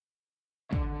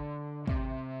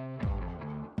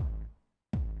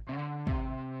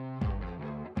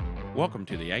Welcome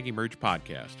to the AgEmerge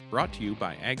podcast, brought to you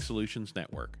by Ag Solutions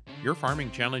Network. Your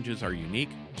farming challenges are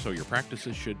unique, so your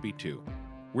practices should be too.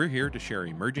 We're here to share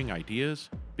emerging ideas,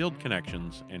 build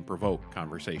connections, and provoke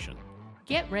conversation.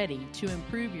 Get ready to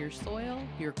improve your soil,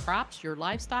 your crops, your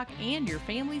livestock, and your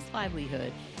family's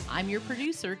livelihood. I'm your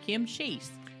producer, Kim Chase.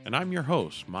 And I'm your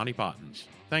host, Monty Bottens.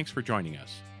 Thanks for joining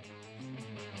us.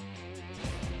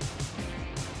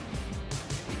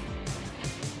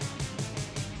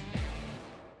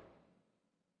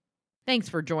 Thanks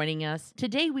for joining us.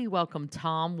 Today we welcome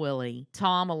Tom Willey.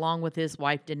 Tom, along with his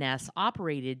wife Denise,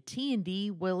 operated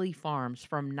T&D Willey Farms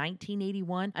from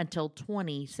 1981 until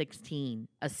 2016.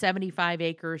 A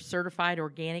 75-acre certified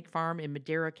organic farm in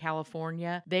Madera,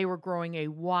 California, they were growing a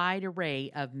wide array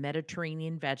of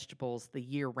Mediterranean vegetables the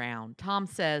year round. Tom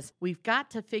says, we've got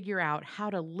to figure out how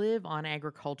to live on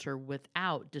agriculture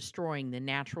without destroying the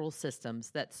natural systems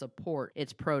that support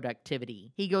its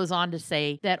productivity. He goes on to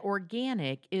say that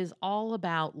organic is all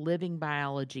about living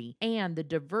biology and the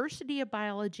diversity of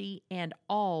biology and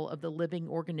all of the living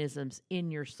organisms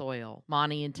in your soil.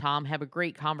 Monty and Tom have a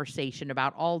great conversation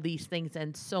about all these things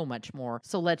and so much more.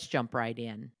 So let's jump right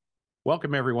in.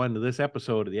 Welcome, everyone, to this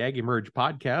episode of the AgEmerge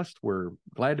podcast. We're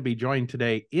glad to be joined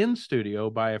today in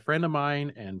studio by a friend of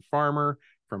mine and farmer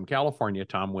from California,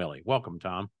 Tom Willey. Welcome,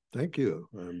 Tom. Thank you.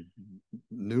 I'm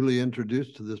newly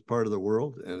introduced to this part of the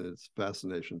world, and it's a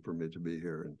fascination for me to be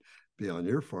here and be on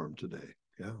your farm today.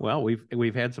 Yeah. Well,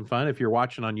 we've had some fun. If you're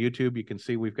watching on YouTube, you can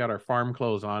see we've got our farm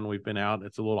clothes on. We've been out.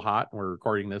 It's a little hot. We're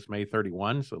recording this May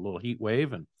 31, so a little heat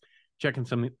wave and checking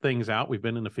some things out. We've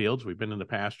been in the fields. We've been in the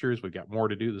pastures. We've got more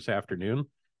to do this afternoon.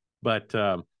 But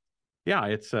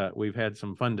it's we've had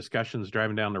some fun discussions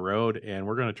driving down the road, and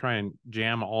we're going to try and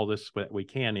jam all this that we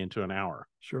can into an hour.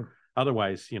 Sure.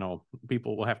 Otherwise,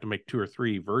 people will have to make 2 or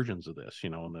 3 versions of this,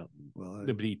 and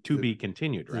it'll be to be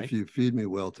continued, right? If you feed me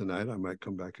well tonight, I might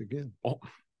come back again. Oh,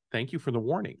 thank you for the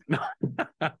warning.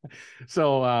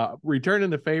 So, returning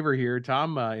the favor here,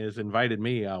 Tom has invited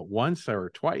me once or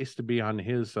twice to be on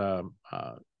his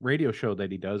radio show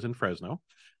that he does in Fresno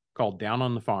called Down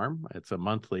on the Farm. It's a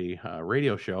monthly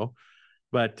radio show.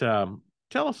 But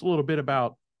tell us a little bit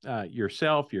about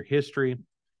yourself, your history,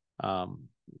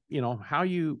 how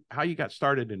you got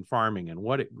started in farming and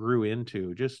what it grew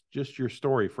into, just your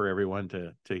story for everyone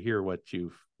to hear what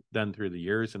you've done through the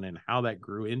years, and then how that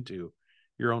grew into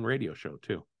your own radio show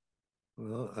too.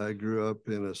 Well, I grew up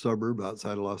in a suburb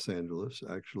outside of Los Angeles,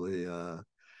 actually a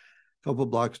couple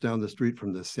blocks down the street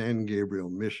from the San Gabriel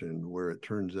Mission, where it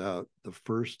turns out the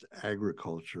first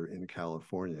agriculture in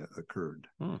California occurred.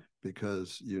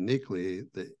 Because uniquely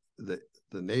the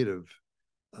native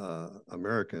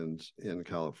Americans in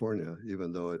California,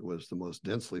 even though it was the most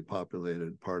densely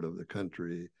populated part of the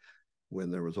country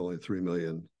when there was only 3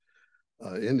 million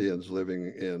Indians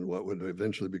living in what would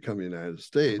eventually become the United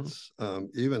States,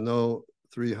 even though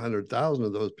 300,000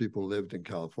 of those people lived in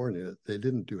California, they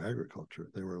didn't do agriculture.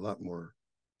 They were a lot more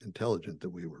intelligent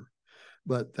than we were.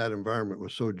 But that environment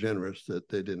was so generous that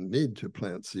they didn't need to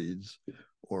plant seeds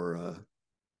or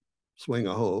swing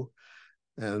a hoe.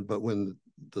 But when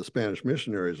the Spanish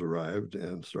missionaries arrived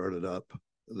and started up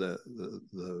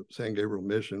the San Gabriel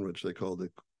Mission, which they called the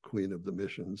Queen of the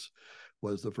Missions,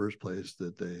 was the first place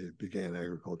that they began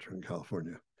agriculture in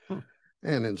California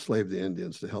and enslaved the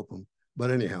Indians to help them.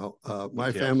 But anyhow,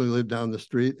 my family lived down the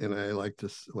street, and I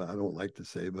don't like to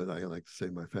say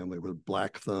my family was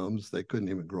black thumbs. They couldn't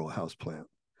even grow a house plant.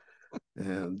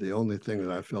 And the only thing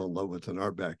that I fell in love with in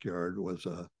our backyard was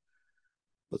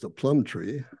a plum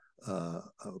tree. A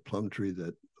plum tree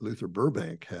that Luther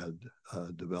Burbank had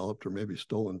developed or maybe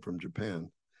stolen from Japan.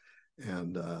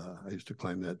 And I used to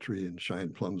climb that tree and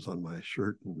shine plums on my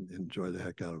shirt and enjoy the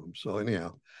heck out of them. So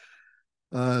anyhow,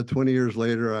 20 years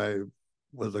later, I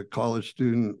was a college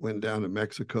student, went down to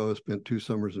Mexico, spent 2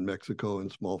 summers in Mexico in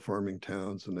small farming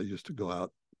towns. And I used to go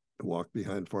out and walk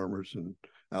behind farmers and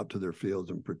out to their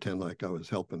fields and pretend like I was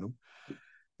helping them.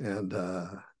 And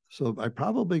so I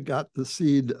probably got the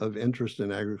seed of interest in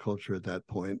agriculture at that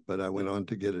point, but I went on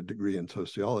to get a degree in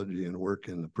sociology and work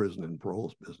in the prison and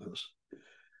paroles business.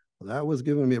 Well, that was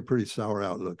giving me a pretty sour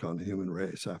outlook on the human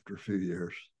race after a few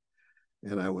years.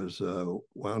 And I was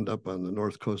wound up on the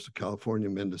north coast of California,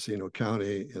 Mendocino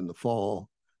County, in the fall,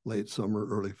 late summer,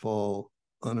 early fall,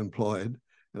 unemployed.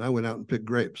 And I went out and picked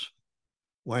grapes,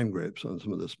 wine grapes, on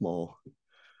some of the small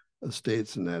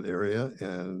estates in that area,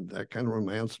 and that kind of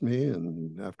romanced me.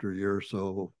 And after a year or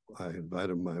so, I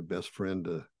invited my best friend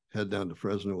to head down to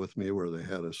Fresno with me, where they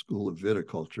had a school of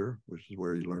viticulture, which is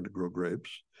where you learn to grow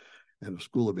grapes, and a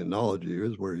school of enology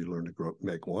is where you learn to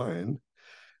make wine.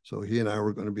 So he and I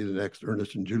were going to be the next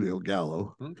Ernest and Julio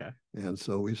Gallo. Okay. And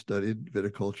so we studied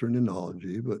viticulture and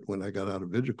enology. But when I got out of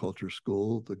viticulture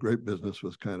school, the grape business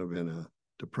was kind of in a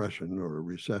depression or a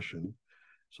recession.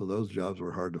 So those jobs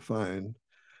were hard to find.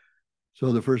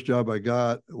 So the first job I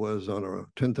got was on a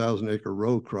 10,000 acre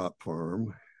row crop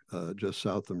farm just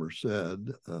south of Merced,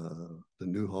 the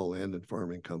Newhall Land and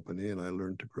Farming Company. And I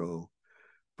learned to grow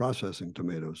processing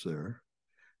tomatoes there.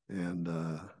 And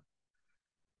a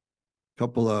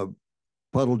couple of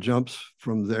puddle jumps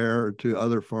from there to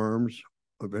other farms.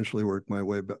 Eventually worked my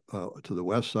way to the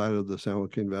west side of the San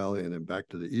Joaquin Valley and then back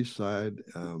to the east side.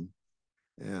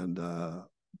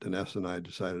 Dennis and I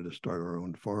decided to start our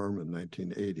own farm in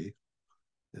 1980,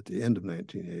 at the end of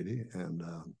 1980. And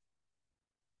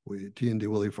T&D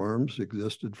Willey Farms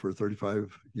existed for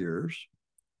 35 years.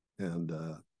 And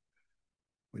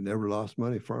we never lost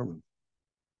money farming.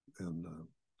 And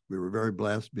we were very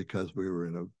blessed because we were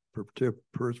in a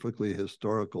perfectly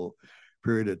historical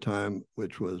period of time,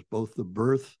 which was both the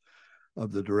birth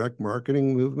of the direct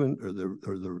marketing movement or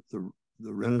the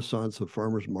renaissance of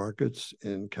farmers markets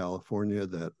in California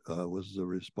that was the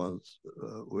response,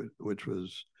 which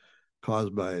was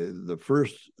caused by the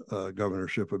first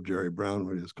governorship of Jerry Brown,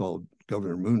 which is called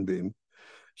Governor Moonbeam.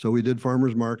 So we did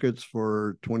farmers markets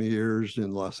for 20 years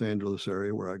in Los Angeles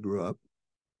area where I grew up.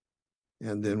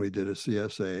 And then we did a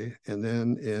CSA. And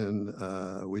then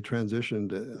we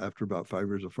transitioned after about 5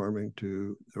 years of farming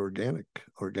to organic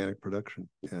production.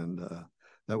 And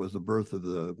that was the birth of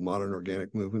the modern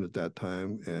organic movement at that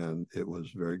time. And it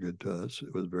was very good to us.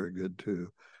 It was very good to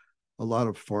a lot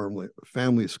of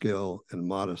family scale and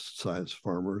modest sized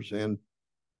farmers and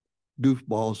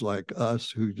goofballs like us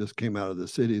who just came out of the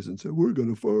cities and said, we're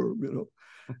going to farm, you know.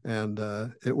 And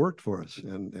it worked for us.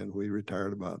 And we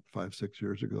retired about 5-6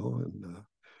 years ago. And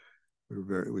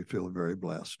we feel very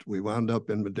blessed. We wound up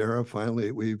in Madera.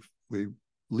 Finally, we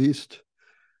leased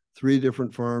 3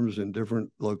 different farms in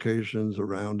different locations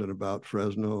around and about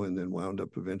Fresno, and then wound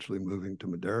up eventually moving to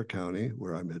Madera County,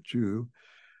 where I met you,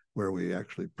 where we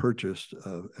actually purchased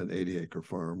an 80-acre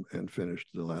farm and finished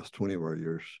the last 20 of our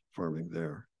years farming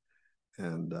there.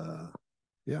 And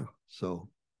so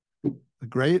a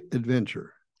great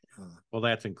adventure. Well,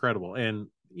 that's incredible. And,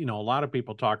 you know, a lot of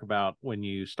people talk about when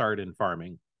you start in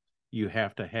farming, you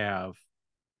have to have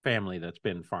family that's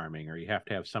been farming, or you have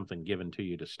to have something given to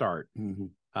you to start. Mm-hmm.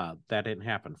 That didn't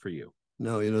happen for you.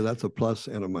 No, you know, that's a plus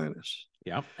and a minus.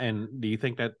 Yeah. And do you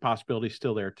think that possibility is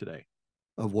still there today?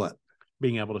 Of what?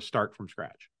 Being able to start from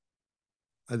scratch.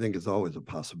 I think it's always a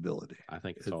possibility. I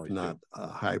think it's always not a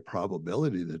high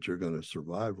probability that you're going to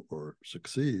survive or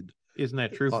succeed. Isn't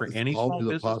that true for any small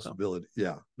business? Possibility,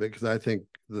 yeah. Because I think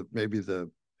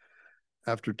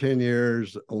after 10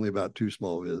 years, only about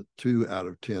 2 out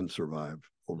of 10 survive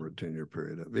over a 10-year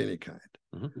period of any kind.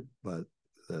 Mm-hmm. But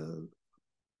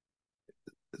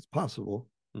it's possible.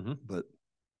 Mm-hmm. But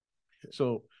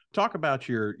so talk about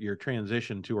your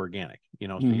transition to organic. You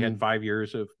know, so you had 5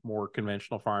 years of more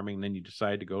conventional farming, then you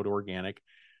decided to go to organic.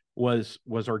 Was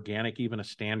organic even a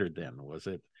standard then? It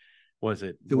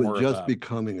was just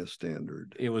becoming a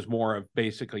standard. It was more of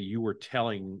basically you were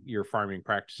telling your farming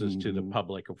practices to the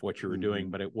public of what you were doing,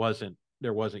 but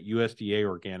there wasn't USDA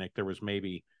organic. There was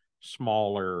maybe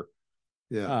smaller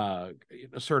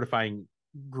certifying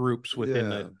groups within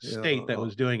the state that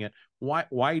was doing it.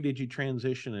 Why did you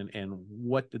transition, and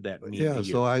what did that mean? Yeah,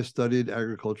 so I studied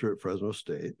agriculture at Fresno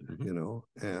State, you know,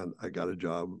 and I got a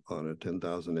job on a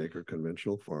 10,000 acre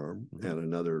conventional farm and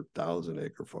another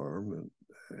 1,000-acre farm,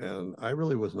 and I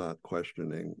really was not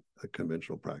questioning the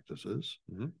conventional practices,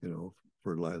 you know,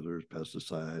 fertilizers,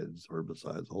 pesticides,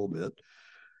 herbicides, a whole bit.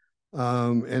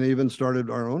 And even started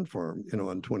our own farm, you know,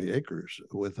 on 20 acres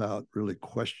without really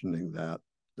questioning that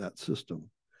system.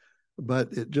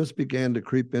 But it just began to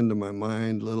creep into my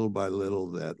mind little by little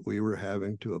that we were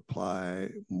having to apply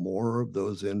more of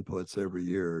those inputs every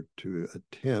year to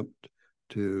attempt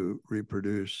to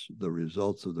reproduce the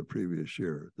results of the previous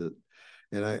year.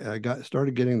 And I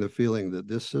started getting the feeling that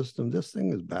this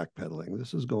thing is backpedaling.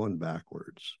 This is going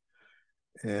backwards.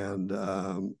 And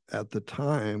at the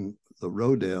time, the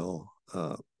Rodale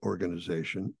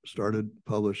organization started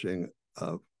publishing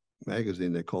a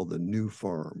magazine they called The New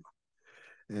Farm.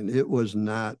 And it was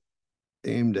not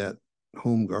aimed at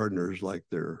home gardeners like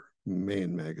their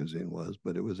main magazine was,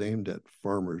 but it was aimed at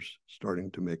farmers starting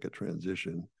to make a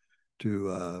transition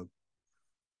to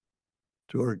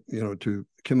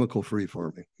chemical-free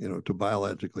farming, you know, to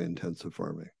biologically intensive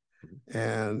farming.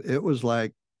 And it was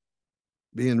like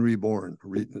being reborn,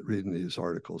 reading these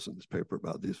articles in this paper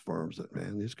about these farms that,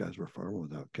 man, these guys were farming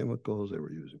without chemicals. They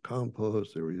were using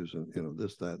compost. They were using, you know,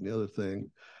 this, that, and the other thing.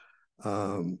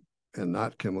 and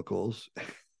not chemicals.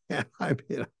 And I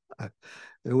mean,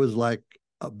 it was like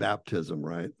a baptism,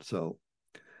 right? So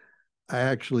I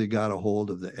actually got a hold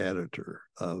of the editor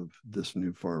of this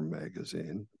new farm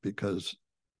magazine because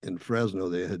in Fresno,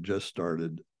 they had just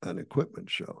started an equipment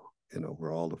show,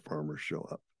 where all the farmers show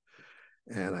up.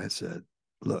 And I said,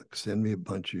 look, send me a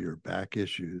bunch of your back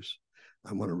issues.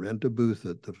 I'm going to rent a booth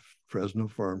at the Fresno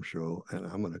Farm Show, and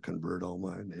I'm going to convert all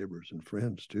my neighbors and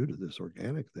friends too to this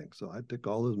organic thing. So I took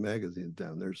all those magazines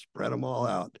down there, spread them all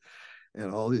out,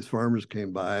 and all these farmers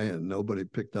came by, and nobody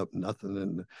picked up nothing.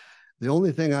 And the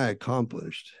only thing I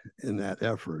accomplished in that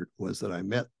effort was that I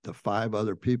met the 5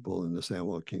 other people in the San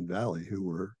Joaquin Valley who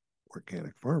were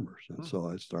organic farmers. And so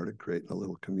I started creating a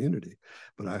little community.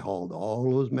 But I hauled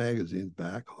all those magazines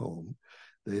back home.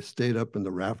 They stayed up in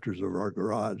the rafters of our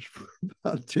garage for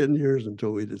about 10 years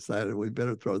until we decided we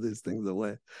better throw these things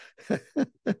away.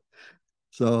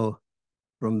 So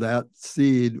from that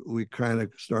seed, we kind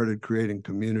of started creating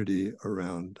community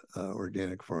around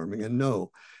organic farming. And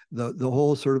no, the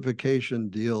whole certification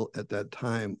deal at that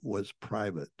time was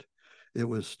private. It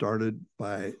was started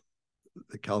by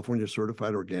the California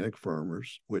Certified Organic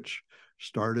Farmers, which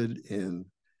started in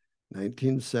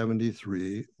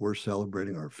 1973. We're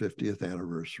celebrating our 50th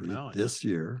anniversary this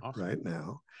year, awesome. Right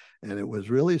now. And it was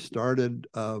really started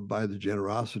by the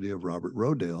generosity of Robert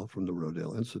Rodale from the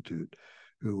Rodale Institute,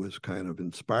 who was kind of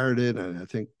inspired it, and I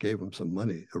think gave him some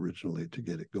money originally to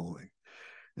get it going.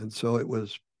 And so it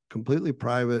was completely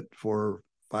private for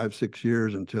 5-6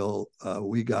 years until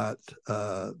we got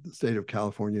the state of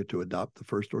California to adopt the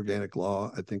first organic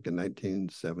law, I think in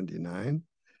 1979.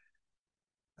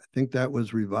 I think that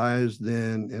was revised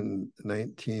then in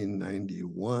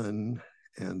 1991.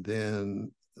 And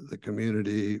then the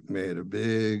community made a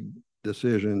big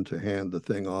decision to hand the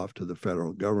thing off to the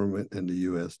federal government and the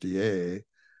USDA.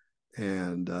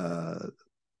 And the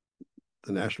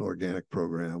National Organic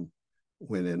Program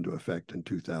went into effect in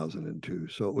 2002.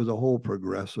 So it was a whole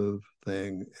progressive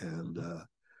thing. And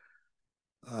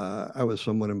I was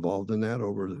somewhat involved in that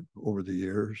over the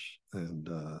years. And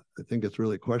I think it's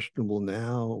really questionable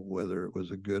now whether it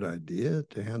was a good idea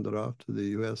to hand it off to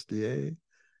the USDA,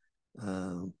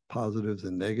 positives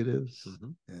and negatives.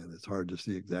 And it's hard to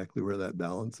see exactly where that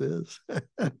balance is.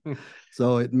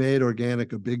 So it made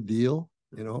organic a big deal,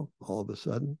 all of a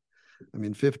sudden. I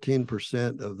mean,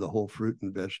 15% of the whole fruit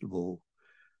and vegetable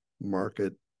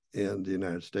market in the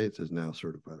United States is now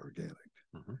certified organic.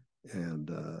 And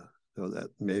so that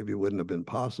maybe wouldn't have been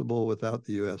possible without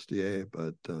the USDA,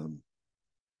 but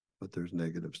there's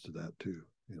negatives to that too,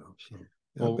 so.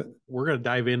 Well, we're going to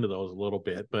dive into those a little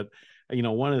bit, but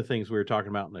one of the things we were talking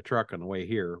about in the truck on the way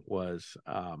here was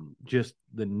just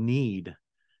the need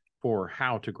for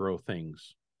how to grow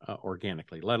things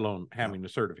organically, let alone having the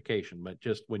certification. But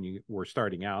just when you were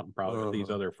starting out, and probably with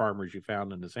these other farmers you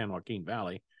found in the San Joaquin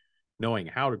Valley, knowing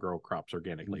how to grow crops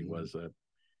organically was a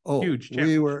huge challenge.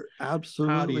 We were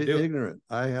absolutely ignorant.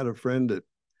 I had a friend that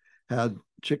had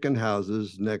chicken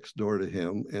houses next door to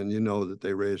him, and that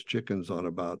they raised chickens on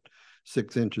about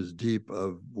 6 inches deep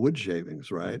of wood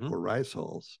shavings, right? Or rice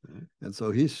hulls. And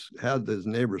so he had his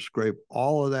neighbor scrape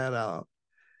all of that out,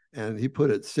 and he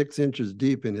put it 6 inches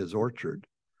deep in his orchard.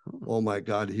 Oh my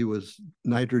God, he was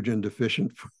nitrogen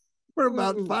deficient for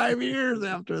about 5 years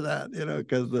after that,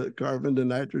 because the carbon to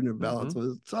nitrogen balance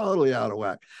was totally out of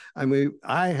whack. I mean,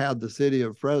 I had the city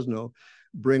of Fresno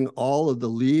bring all of the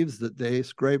leaves that they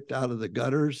scraped out of the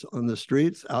gutters on the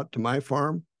streets out to my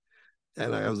farm.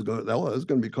 And I was going, that was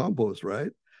going to be compost,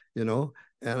 right?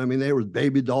 And I mean, there was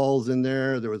baby dolls in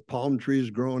there. There was palm trees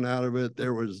growing out of it.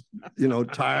 There was,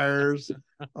 tires.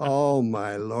 Oh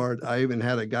my Lord. I even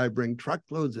had a guy bring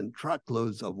truckloads and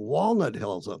truckloads of walnut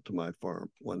hills up to my farm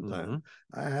one time.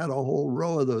 I had a whole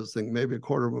row of those things, maybe a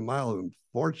quarter of a mile of them.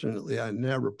 Fortunately, I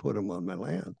never put them on my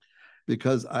land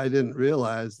because I didn't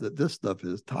realize that this stuff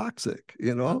is toxic,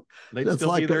 That's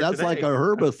like a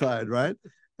herbicide, right?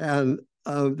 And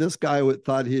this guy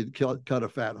thought he had cut a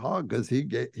fat hog because he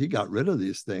got rid of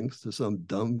these things to some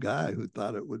dumb guy who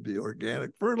thought it would be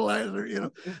organic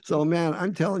fertilizer, So, man,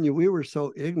 I'm telling you, we were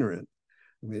so ignorant.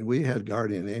 I mean, we had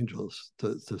guardian angels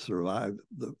to survive,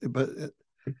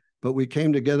 but we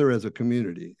came together as a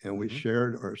community, and we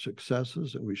shared our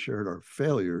successes and we shared our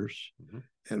failures.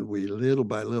 And we little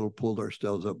by little pulled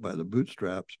ourselves up by the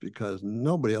bootstraps because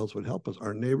nobody else would help us.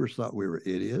 Our neighbors thought we were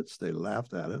idiots. They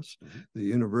laughed at us. The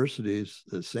universities,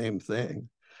 the same thing.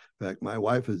 In fact, my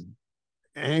wife is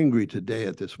angry today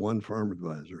at this one farm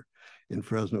advisor in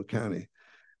Fresno County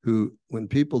who, when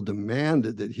people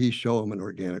demanded that he show them an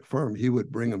organic farm, he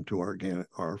would bring them to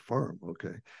our farm,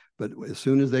 okay? But as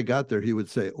soon as they got there, he would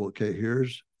say, okay,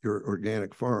 here's your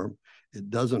organic farm. It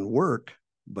doesn't work,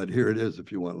 but here it is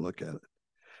if you want to look at it.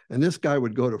 And this guy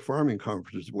would go to farming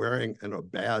conferences wearing a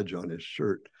badge on his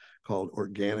shirt called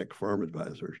Organic Farm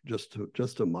Advisor, just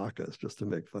to mock us, just to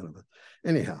make fun of us.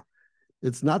 Anyhow,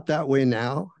 it's not that way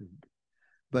now,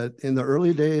 but in the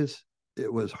early days,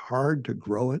 it was hard to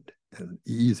grow it and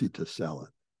easy to sell it.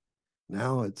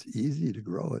 Now it's easy to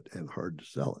grow it and hard to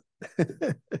sell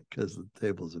it because the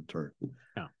tables have turned.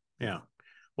 Yeah.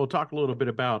 We'll talk a little bit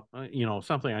about,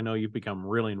 something I know you've become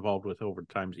really involved with over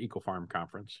time's Eco-Farm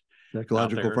Conference.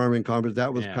 Ecological Farming Conference.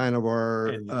 That was kind of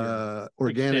our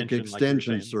organic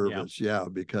extension service. Yeah,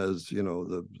 because,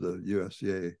 the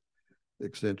USDA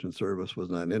Extension Service was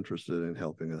not interested in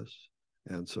helping us.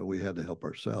 And so we had to help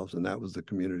ourselves. And that was the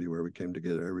community where we came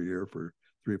together every year for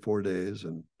 3 or 4 days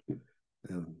and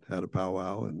had a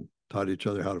powwow and taught each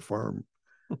other how to farm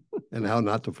and how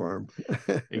not to farm.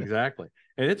 Exactly.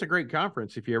 And it's a great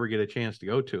conference if you ever get a chance to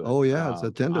go to it. Oh, yeah. It's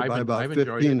attended by about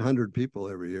 1,500 people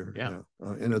every year. Yeah.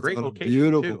 And it's a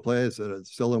beautiful place at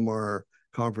Sillamar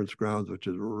Conference Grounds, which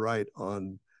is right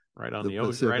on the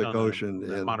Pacific Ocean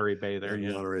the Monterey Bay there.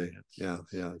 In Monterey. Yeah.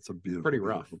 It's a beautiful, pretty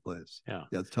rough beautiful place. Yeah.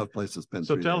 It's a tough place to spend.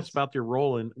 So tell us about your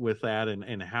role with that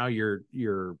and how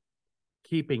you're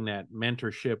keeping that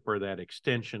mentorship or that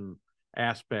extension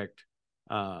aspect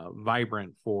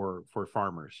vibrant for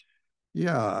farmers.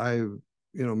 Yeah,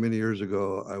 many years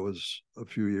ago, I was a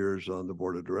few years on the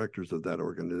board of directors of that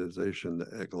organization,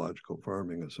 the Ecological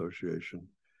Farming Association.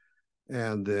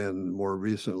 And then more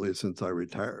recently, since I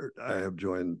retired, I have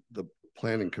joined the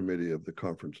planning committee of the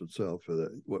conference itself,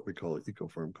 what we call an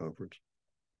Eco-Farm Conference.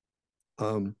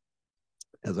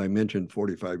 As I mentioned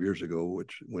 45 years ago,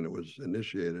 when it was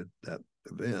initiated, that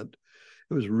event,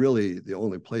 it was really the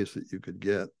only place that you could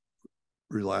get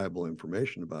reliable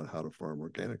information about how to farm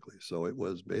organically. So it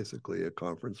was basically a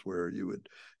conference where you would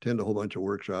attend a whole bunch of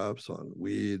workshops on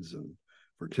weeds and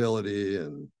fertility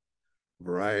and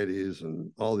varieties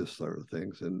and all this sort of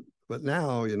things. But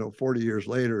now, 40 years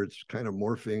later, it's kind of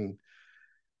morphing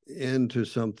into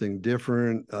something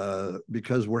different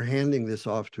because we're handing this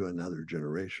off to another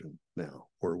generation now,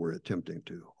 or we're attempting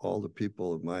to. All the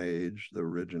people of my age, the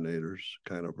originators,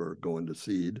 kind of are going to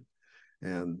seed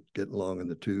and getting long in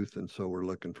the tooth. And so we're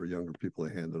looking for younger people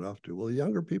to hand it off to. Well, the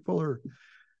younger people are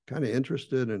kind of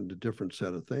interested in a different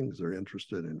set of things. They're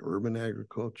interested in urban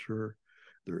agriculture.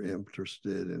 They're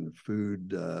interested in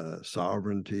food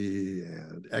sovereignty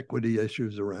and equity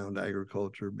issues around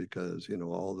agriculture because,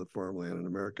 all the farmland in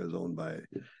America is owned by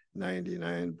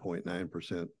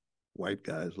 99.9% white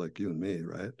guys like you and me,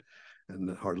 right?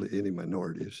 And hardly any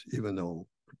minorities, even though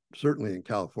certainly in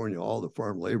California, all the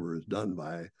farm labor is done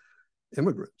by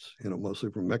immigrants,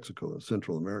 mostly from Mexico and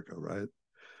Central America, right?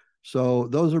 So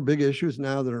those are big issues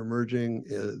now that are emerging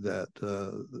that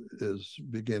is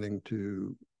beginning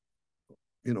to,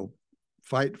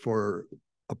 fight for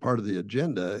a part of the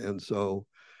agenda. And so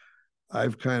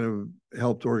I've kind of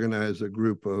helped organize a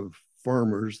group of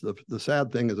farmers. The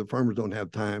sad thing is that farmers don't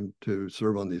have time to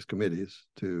serve on these committees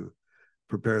to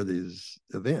prepare these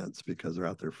events because they're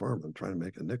out there farming, trying to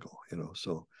make a nickel,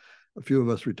 So a few of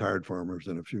us retired farmers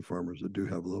and a few farmers that do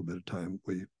have a little bit of time,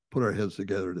 we put our heads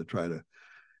together to try to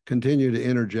continue to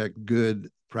interject good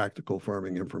practical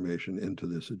farming information into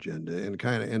this agenda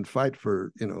and fight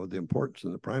for, the importance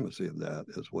and the primacy of that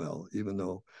as well, even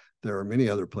though there are many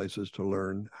other places to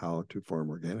learn how to farm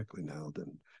organically now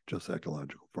than just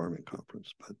Ecological Farming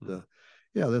Conference. But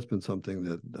that's been something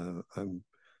that I'm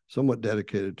somewhat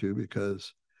dedicated to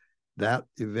because that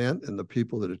event and the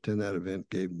people that attend that event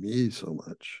gave me so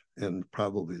much and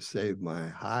probably saved my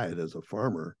hide as a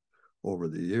farmer over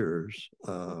the years.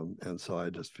 And so I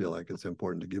just feel like it's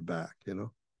important to give back,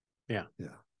 Yeah.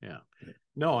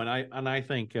 No, and I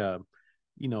think, a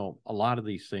lot of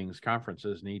these things,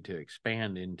 conferences need to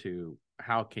expand into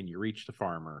how can you reach the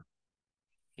farmer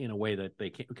in a way that they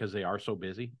can't, because they are so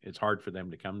busy. It's hard for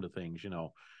them to come to things,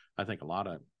 I think a lot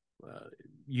of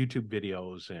YouTube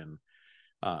videos and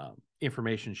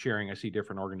information sharing. I see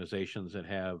different organizations that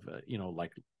have,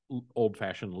 like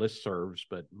old-fashioned listservs,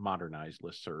 but modernized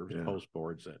listservs, post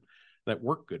boards that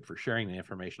work good for sharing the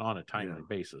information on a timely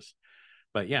basis.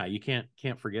 But yeah, you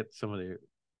can't forget some of the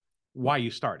why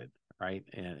you started, right?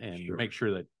 And make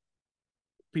sure that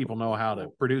people know how to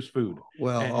produce food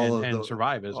and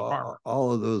survive as a farmer.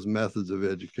 All of those methods of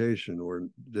education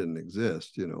didn't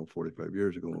exist, 45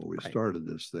 years ago when we started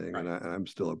this thing. Right. And I'm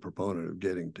still a proponent of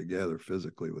getting together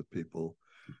physically with people.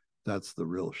 That's the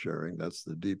real sharing. That's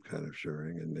the deep kind of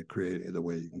sharing, and the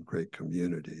way you can create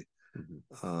community.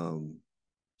 Mm-hmm.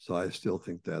 So I still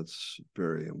think that's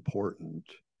very important.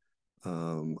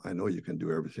 I know you can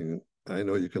do everything I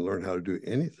know you can learn how to do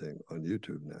anything on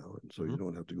YouTube now, and so you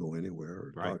don't have to go anywhere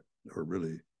or talk, or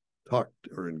really talk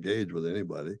or engage with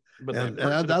anybody. But and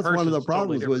that's one of the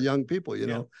problems with young people. You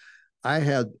know, I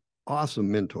had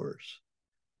awesome mentors,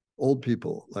 old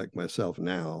people like myself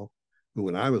now, who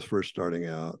when I was first starting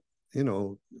out, you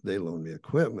know, they loaned me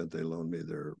equipment, they loaned me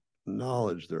their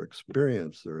knowledge, their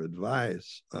experience, their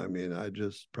advice. I mean, I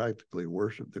just practically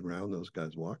worshiped the ground those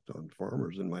guys walked on,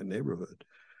 farmers in my neighborhood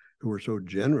who were so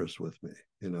generous with me,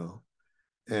 you know.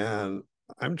 And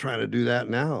I'm trying to do that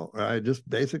now. I just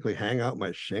basically hang out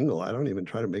my shingle. I don't even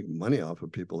try to make money off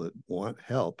of people that want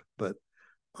help. But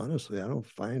honestly, I don't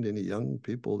find any young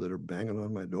people that are banging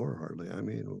on my door hardly. I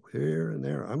mean, here and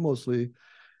there. I'm mostly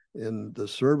in the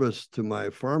service to my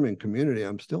farming community.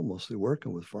 I'm still mostly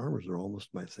working with farmers. They're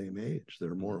almost my same age.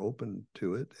 They're more open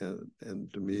to it.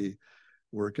 And to me,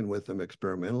 working with them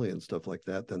experimentally and stuff like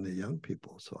that than the young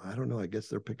people. So I don't know. I guess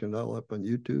they're picking it all up on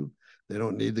YouTube. They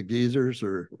don't need the geezers,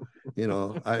 or, you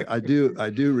know, I do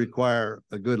require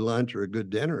a good lunch or a good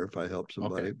dinner if I help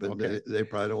somebody, but they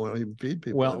probably don't want to even feed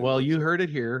people. Well, you heard it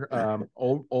here.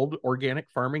 Old organic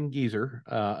farming geezer,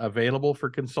 available for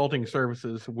consulting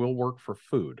services. Will work for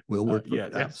food. We'll work for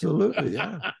absolutely.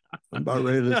 Yeah. I'm about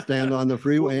ready to stand on the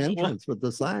freeway entrance with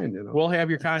the sign, you know. We'll have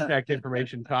your contact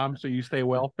information, Tom, so you stay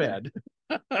well fed.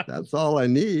 That's all I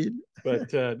need.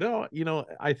 But no, you know,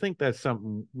 I think that's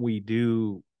something we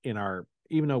do in our,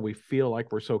 even though we feel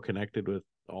like we're so connected with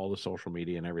all the social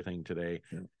media and everything today,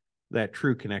 that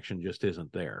true connection just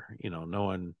isn't there. You know,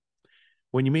 knowing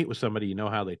when you meet with somebody, you know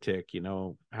how they tick, you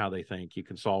know how they think, you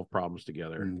can solve problems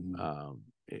together.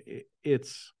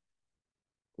 It's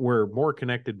we're more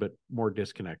connected, but more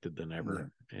disconnected than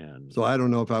ever. And so I don't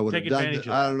know if I would have done this.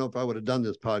 I don't know if I would have done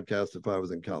this podcast if I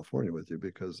was in California with you,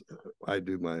 because I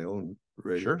do my own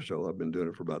radio show. I've been doing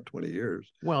it for about 20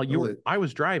 years. Well, I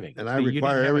was driving, and I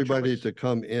require everybody to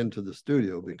come into the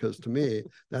studio, because to me,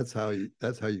 that's how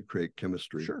you create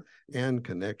chemistry and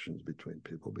connections between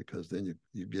people, because then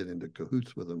you get into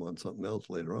cahoots with them on something else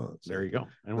later on. So, there you go.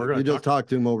 And we're going to just talk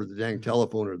to them over the dang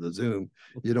telephone or the Zoom.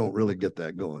 You don't really get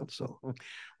that going. So,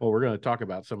 well, we're going to talk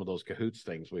about some of those cahoots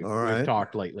things we've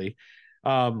talked lately.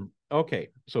 Okay,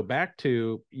 so back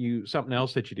to you, something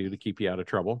else that you do to keep you out of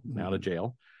trouble, out of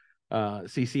jail.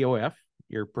 CCOF,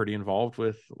 you're pretty involved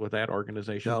with that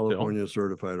organization. California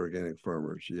Certified Organic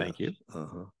Farmers. Yes. Thank you.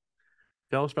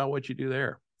 Tell us about what you do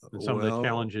there and some of the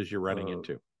challenges you're running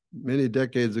into. Many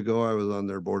decades ago, I was on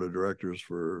their board of directors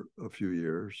for a few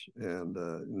years, and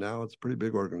now it's a pretty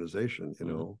big organization. You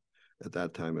know, at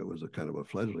that time it was a kind of a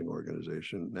fledgling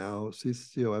organization. Now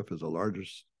CCOF is the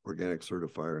largest organic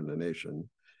certifier in the nation.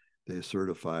 They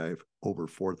certify over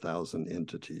 4,000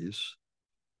 entities,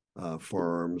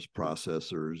 farms,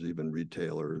 processors, even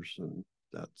retailers, and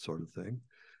that sort of thing.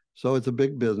 So it's a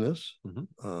big business.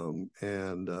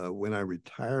 And when I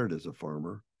retired as a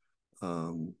farmer,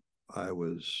 I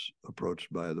was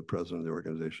approached by the president of the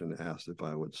organization, asked if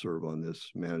I would serve on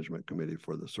this management committee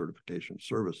for the certification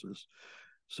services.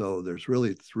 So there's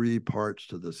really three parts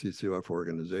to the CCOF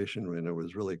organization, and it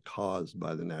was really caused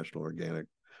by the National Organic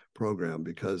Program,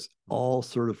 because all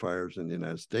certifiers in the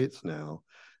United States now,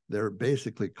 they're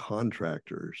basically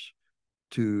contractors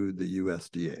to the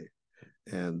USDA,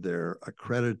 and they're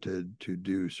accredited to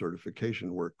do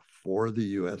certification work for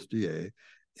the USDA,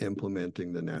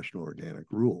 implementing the National Organic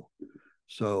Rule.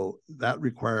 So that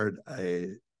required a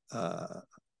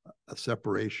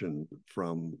separation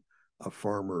from a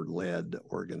farmer-led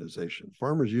organization.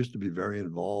 Farmers used to be very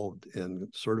involved in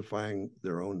certifying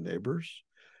their own neighbors,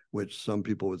 which some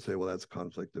people would say, well, that's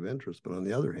conflict of interest. But on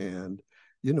the other hand,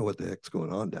 you know what the heck's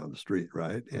going on down the street,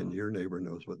 right? And your neighbor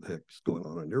knows what the heck's going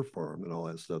on your farm and all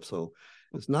that stuff. So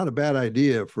it's not a bad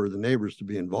idea for the neighbors to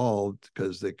be involved,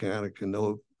 because they kind of can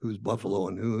know who's buffalo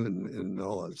and who and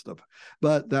all that stuff.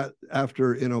 But that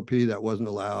after NOP, that wasn't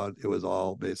allowed. It was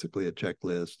all basically a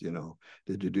checklist. You know,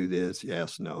 did you do this?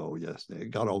 Yes, no, yes. It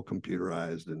got all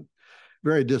computerized and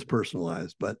very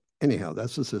dispersonalized. But anyhow,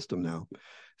 that's the system now.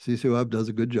 CCOF does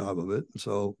a good job of it.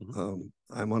 So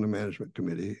I'm on a management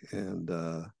committee, and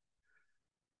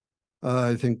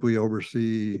I think we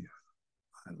oversee,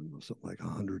 I don't know, something like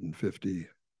 150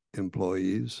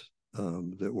 employees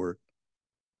that work,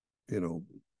 you know,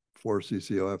 for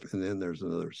CCOF, and then there's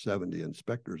another 70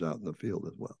 inspectors out in the field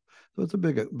as well. So it's a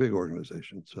big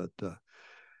organization. So,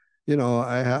 you know,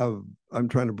 I'm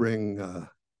trying to bring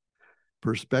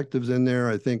perspectives in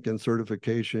there. I think in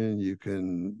certification, you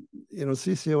can, you know,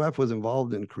 CCOF was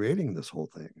involved in creating this whole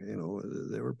thing. You know,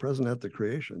 they were present at the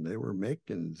creation. They were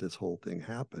making this whole thing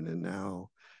happen. And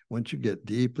now, once you get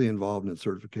deeply involved in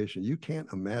certification, you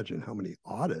can't imagine how many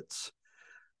audits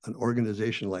an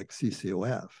organization like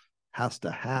CCOF has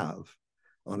to have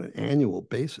on an annual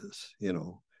basis, you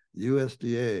know,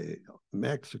 USDA,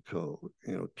 Mexico,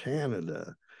 you know,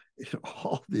 Canada, you know,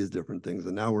 all these different things.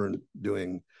 And now we're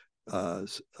doing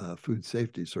food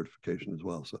safety certification as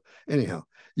well. So anyhow,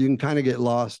 you can kind of get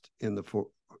lost in the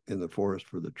forest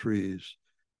for the trees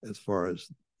as far as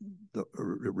the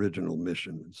original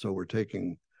mission. So we're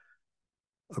taking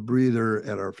a breather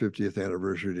at our 50th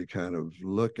anniversary to kind of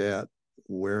look at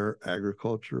where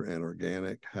agriculture and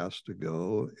organic has to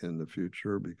go in the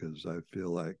future, because I feel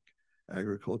like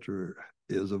agriculture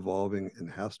is evolving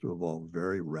and has to evolve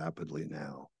very rapidly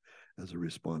now as a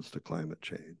response to climate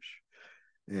change.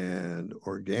 And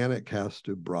organic has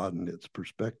to broaden its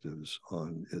perspectives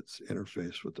on its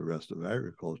interface with the rest of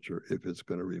agriculture if it's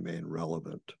going to remain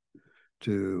relevant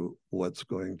to what's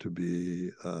going to be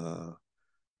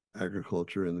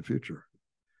agriculture in the future.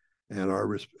 And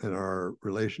our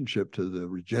relationship to the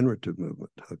regenerative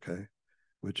movement, okay,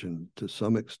 which to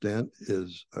some extent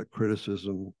is a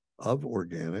criticism of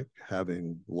organic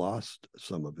having lost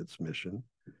some of its mission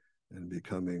and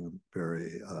becoming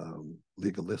very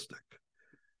legalistic.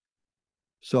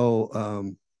 So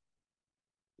I'm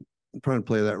trying to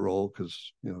play that role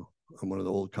because, you know, I'm one of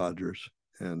the old codgers,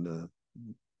 and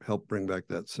help bring back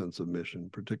that sense of mission,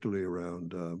 particularly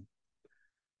around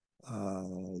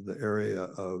the area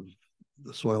of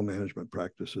the soil management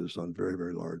practices on very,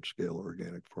 very large scale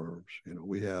organic farms. You know,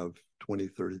 we have 20,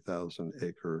 30,000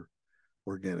 acre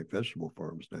organic vegetable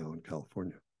farms now in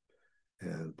California.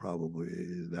 And probably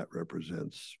that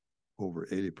represents over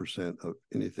 80% of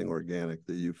anything organic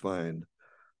that you find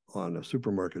on a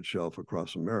supermarket shelf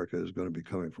across America is going to be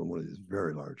coming from one of these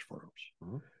very large farms.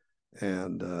 Mm-hmm.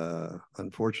 And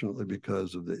unfortunately,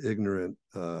 because of the ignorant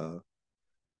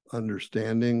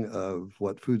understanding of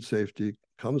what food safety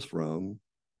comes from,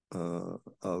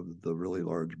 of the really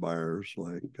large buyers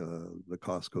like the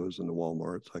Costco's and the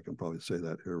Walmarts, I can probably say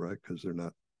that here, right? Because they're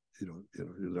not,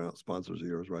 they're not sponsors of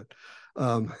yours, right?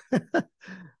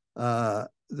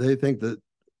 They think that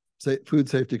food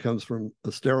safety comes from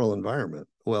a sterile environment.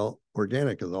 Well,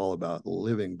 organic is all about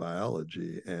living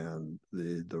biology and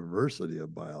the diversity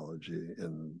of biology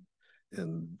and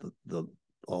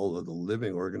all of the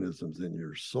living organisms in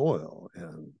your soil,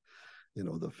 and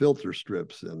the filter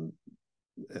strips and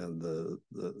the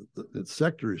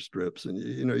insectary strips, and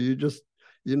you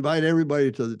invite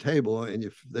everybody to the table,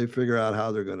 and they figure out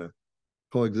how they're going to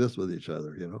coexist with each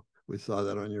other. We saw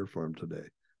that on your farm today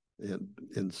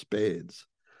in spades.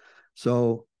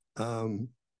 So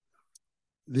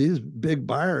these big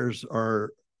buyers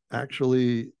are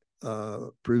actually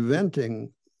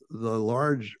preventing the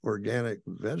large organic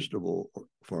vegetable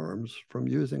farms from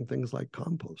using things like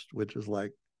compost, which is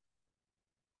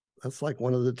that's like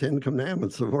one of the 10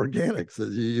 commandments of organics,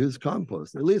 is you use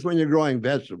compost, at least when you're growing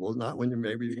vegetables, not when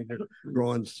you're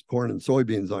growing corn and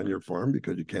soybeans on your farm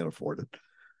because you can't afford it.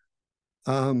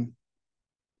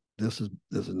 This is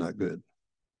not good.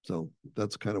 So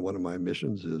that's kind of one of my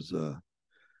missions, is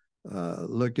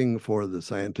looking for the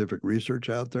scientific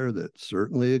research out there that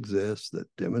certainly exists, that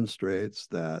demonstrates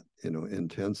that,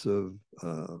 intensive,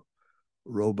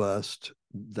 robust,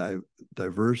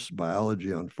 diverse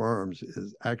biology on farms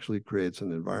actually creates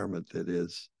an environment that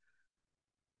is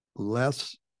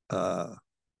less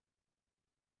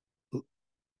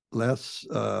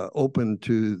open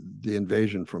to the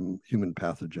invasion from human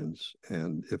pathogens.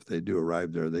 And if they do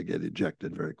arrive there, they get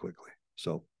ejected very quickly.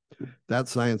 So that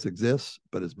science exists,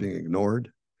 but it's being ignored.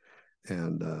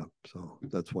 And so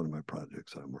that's one of my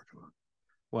projects I'm working on.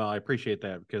 Well, I appreciate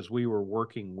that, because we were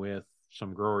working with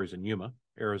some growers in Yuma,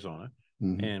 Arizona,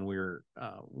 mm-hmm. and we're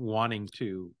wanting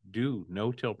to do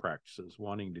no-till practices,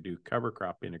 wanting to do cover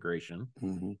crop integration,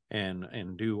 mm-hmm.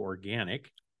 and do organic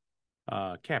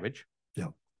cabbage. Yeah.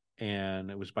 And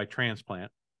it was by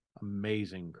transplant,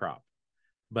 amazing crop.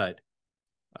 But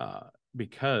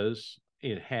because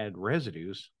it had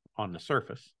residues on the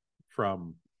surface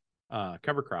from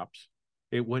cover crops,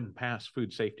 it wouldn't pass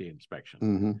food safety inspection,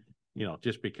 mm-hmm.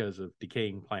 Just because of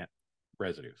decaying plant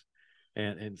residues.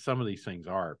 And some of these things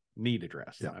need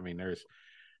addressed. Yeah. I mean,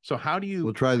 so how do you...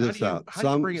 We'll try this out.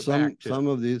 Some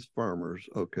of these farmers,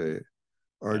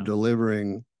 are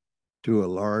delivering to a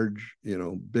large,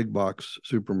 big box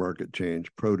supermarket chain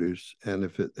produce, and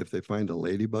if they find a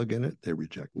ladybug in it, they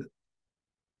reject it.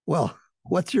 Well,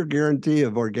 what's your guarantee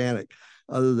of organic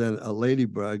other than a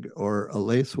ladybug or a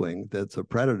lacewing that's a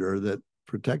predator that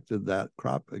protected that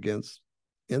crop against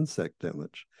insect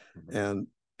damage? Mm-hmm. And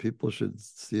people should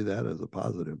see that as a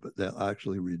positive, but they'll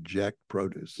actually reject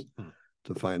produce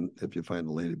if you find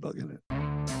a ladybug in it.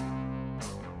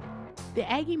 The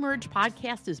AgEmerge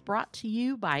podcast is brought to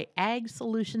you by Ag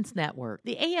Solutions Network.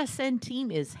 The ASN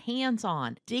team is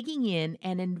hands-on, digging in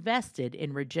and invested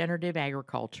in regenerative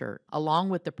agriculture. Along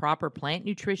with the proper plant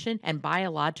nutrition and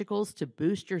biologicals to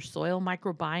boost your soil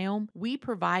microbiome, we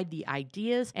provide the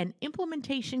ideas and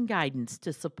implementation guidance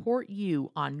to support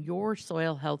you on your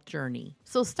soil health journey.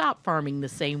 So stop farming the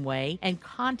same way and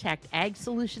contact Ag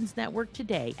Solutions Network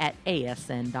today at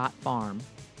asn.farm.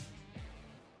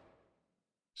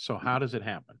 So how does it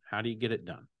happen? How do you get it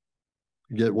done?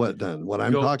 Get what done? What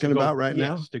I'm talking about right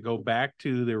now? Yes, to go back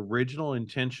to the original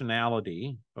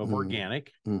intentionality of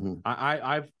organic.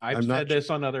 I've said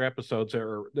this on other episodes.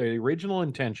 The original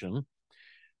intention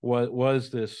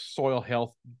was this soil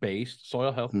health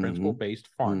principle based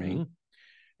farming,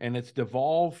 and it's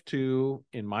devolved to,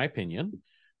 in my opinion,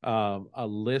 a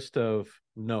list of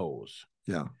no's.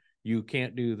 Yeah, you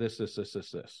can't do this.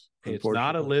 It's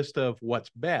not a list of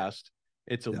what's best.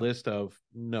 It's a list of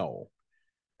no.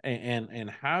 And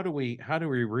how do we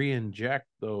re-inject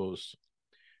those?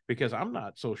 Because I'm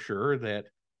not so sure that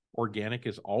organic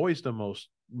is always the most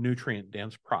nutrient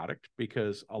dense product,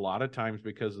 because a lot of times,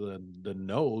 because of the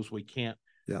no's, we can't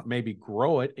maybe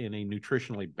grow it in a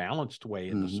nutritionally balanced way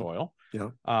in the soil.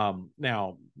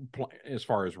 Now, as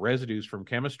far as residues from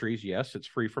chemistries, yes, it's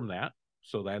free from that.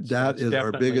 So that is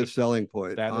our biggest selling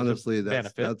point. Honestly,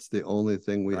 that's the only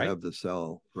thing we have to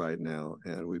sell right now,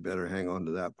 and we better hang on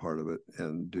to that part of it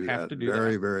and do that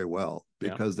very well,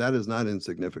 because that is not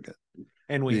insignificant.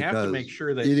 And we have to make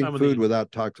sure that eating food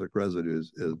without toxic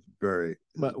residues is very.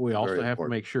 But we also have to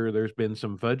make sure there's been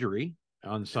some fudgery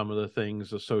on some of the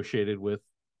things associated with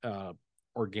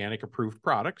organic approved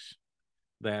products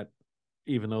that,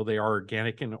 even though they are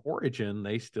organic in origin,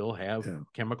 they still have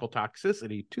chemical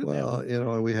toxicity to them.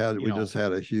 Well, we just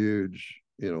had a huge,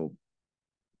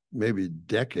 maybe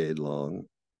decade-long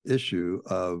issue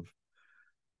of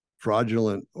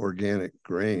fraudulent organic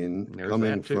grain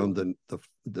coming from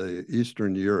the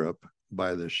Eastern Europe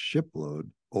by the shipload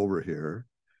over here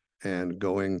and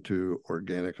going to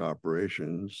organic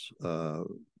operations,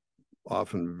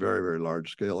 often very, very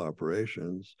large-scale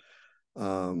operations.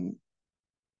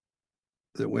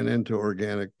 That went into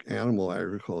organic animal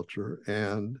agriculture,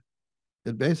 and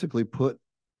it basically put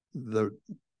the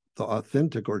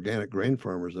authentic organic grain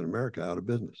farmers in America out of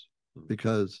business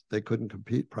because they couldn't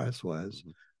compete price-wise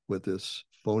with this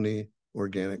phony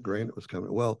organic grain that was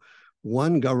coming. Well,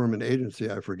 one government agency,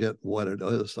 I forget what it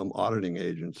is, some auditing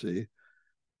agency,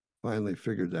 finally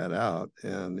figured that out.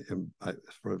 And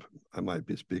I might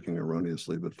be speaking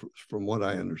erroneously, but from what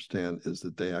I understand is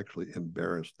that they actually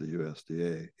embarrassed the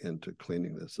USDA into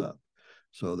cleaning this up.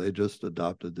 So they just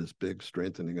adopted this big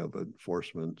strengthening of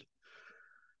enforcement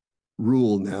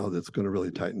rule now that's going to really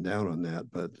tighten down on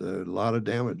that. But a lot of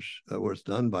damage was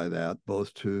done by that,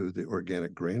 both to the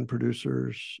organic grain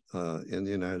producers in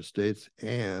the United States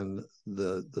and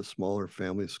the smaller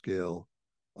family scale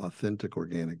authentic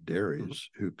organic dairies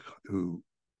who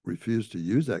refused to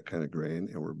use that kind of grain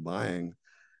and were buying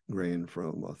grain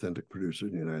from authentic producers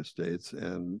in the United States,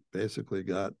 and basically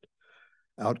got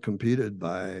outcompeted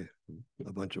by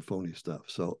a bunch of phony stuff.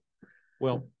 So,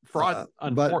 well, fraud.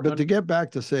 But to get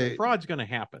back to say, fraud's going to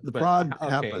happen. The fraud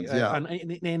happens,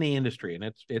 in any industry,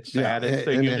 and it's sad.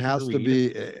 And it has to be,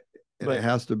 it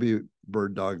has to be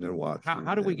bird dogged and watched.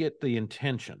 How do we get the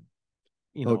intention?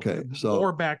 So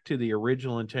more back to the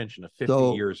original intention of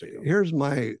 50 years ago. Here's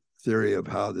my theory of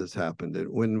how this happened.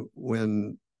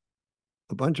 When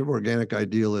a bunch of organic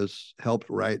idealists helped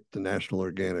write the National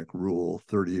Organic Rule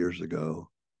 30 years ago,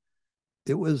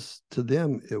 it was, to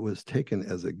them, it was taken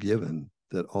as a given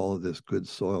that all of this good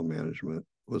soil management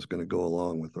was going to go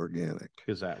along with organic.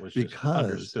 Because that was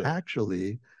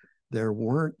actually there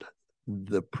weren't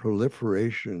the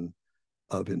proliferation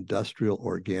of industrial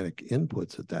organic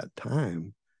inputs at that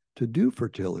time to do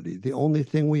fertility. The only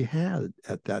thing we had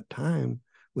at that time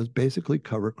was basically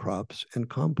cover crops and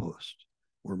compost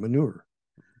or manure.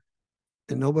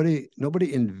 And nobody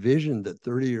envisioned that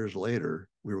 30 years later,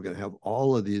 we were going to have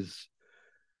all of these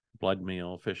blood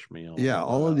meal, fish meal. Yeah,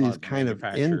 all of these kind of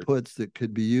inputs that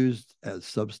could be used as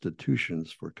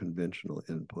substitutions for conventional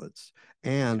inputs.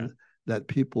 And that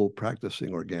people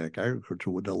practicing organic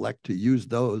agriculture would elect to use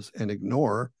those and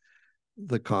ignore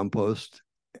the compost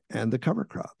and the cover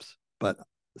crops. But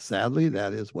sadly,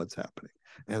 that is what's happening.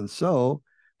 And so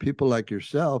people like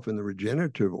yourself in the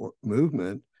regenerative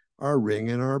movement are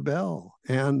ringing our bell.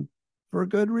 And for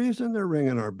good reason, they're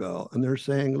ringing our bell. And they're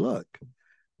saying, look,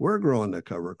 we're growing the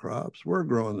cover crops. We're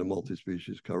growing the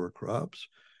multi-species cover crops.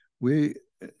 We,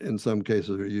 in some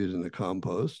cases, are using the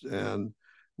compost. And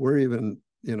we're even,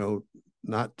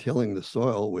 not tilling the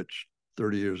soil, which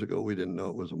 30 years ago, we didn't know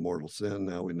it was a mortal sin.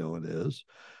 Now we know it is.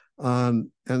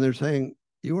 And they're saying,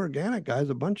 you organic guys,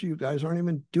 a bunch of you guys aren't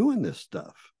even doing this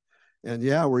stuff. And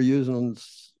yeah, we're using,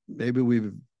 maybe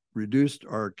we've reduced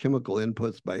our chemical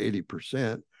inputs by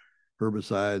 80%,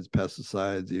 herbicides,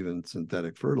 pesticides, even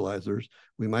synthetic fertilizers.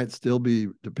 We might still be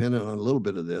dependent on a little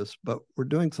bit of this, but we're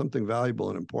doing something valuable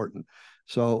and important.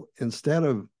 So instead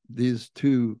of these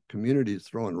two communities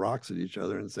throwing rocks at each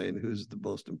other and saying who's the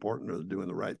most important or doing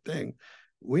the right thing,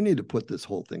 we need to put this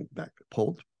whole thing back,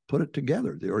 put it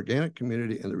together. The organic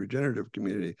community and the regenerative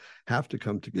community have to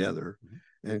come together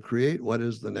and create what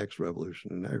is the next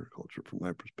revolution in agriculture from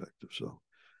my perspective. So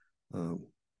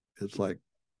it's like,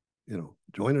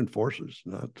 joining forces,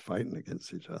 not fighting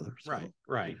against each other. So.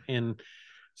 Right. And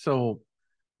so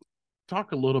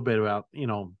talk a little bit about,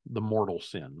 the mortal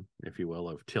sin, if you will,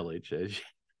 of tillage,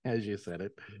 as you said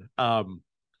it.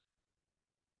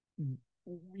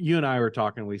 You and I were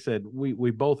talking, we said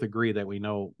we both agree that we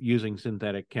know using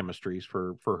synthetic chemistries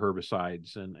for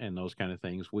herbicides and those kind of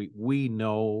things, we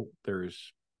know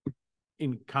there's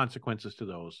consequences to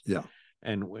those. Yeah.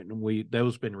 And when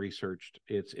those been researched,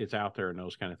 it's out there and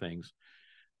those kind of things.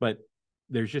 But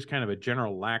there's just kind of a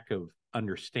general lack of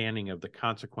understanding of the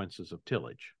consequences of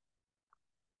tillage.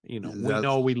 We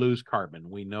know we lose carbon.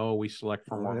 We know we select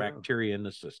for more bacteria in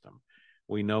the system.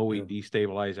 We know we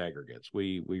destabilize aggregates.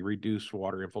 We reduce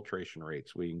water infiltration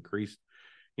rates. We increase,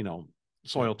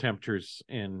 soil temperatures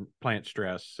and plant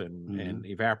stress and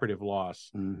evaporative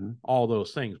loss, all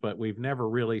those things. But we've never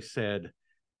really said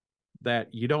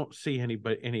that. You don't see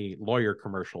any lawyer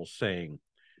commercials saying,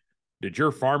 did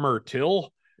your farmer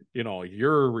till?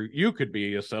 You could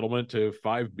be a settlement to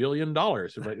 $5 billion,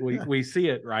 but we see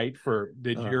it, right?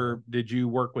 Did you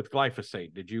work with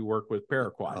glyphosate? Did you work with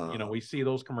paraquat? We see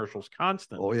those commercials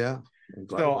constantly. Oh yeah.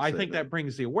 So I think that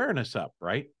brings the awareness up,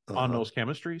 right, on those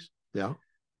chemistries. Yeah.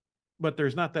 But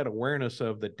there's not that awareness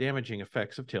of the damaging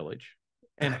effects of tillage.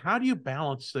 And how do you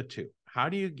balance the two? How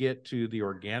do you get to the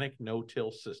organic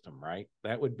no-till system, right?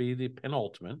 That would be the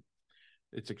penultimate.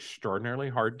 It's extraordinarily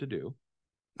hard to do.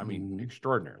 I mean,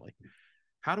 extraordinarily.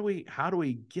 How do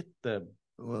we get the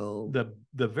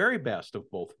very best of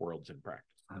both worlds in practice?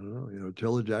 I don't know.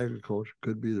 Tillage agriculture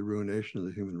could be the ruination of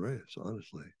the human race.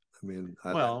 Honestly, I mean,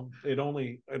 it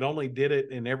only did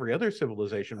it in every other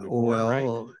civilization before,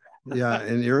 right? Yeah,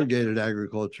 and irrigated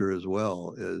agriculture as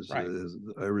well is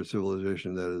every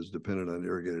civilization that is dependent on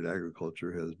irrigated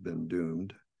agriculture has been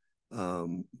doomed.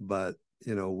 But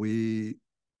we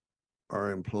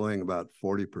are employing about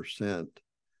 40%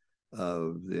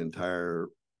 of the entire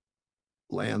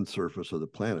land surface of the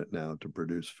planet now to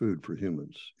produce food for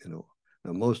humans. Now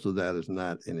most of that is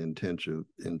not an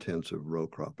intensive row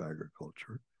crop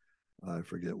agriculture. I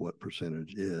forget what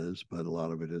percentage is, but a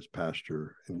lot of it is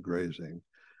pasture and grazing.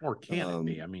 Or can it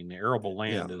be? I mean, the arable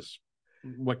land is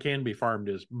what can be farmed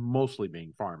is mostly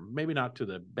being farmed. Maybe not to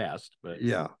the best, but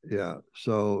yeah.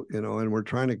 So and we're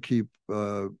trying to keep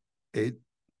 8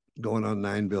 going on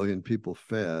 9 billion people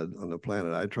fed on the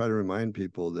planet. I try to remind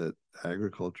people that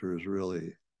agriculture is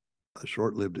really a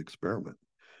short-lived experiment.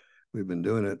 We've been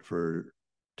doing it for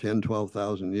 10,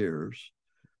 12,000 years.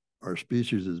 Our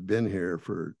species has been here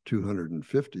for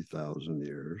 250,000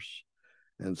 years.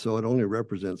 And so it only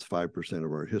represents 5%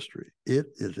 of our history. It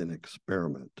is an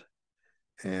experiment.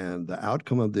 And the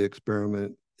outcome of the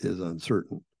experiment is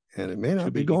uncertain. And it may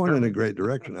not be going in a great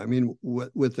direction. I mean,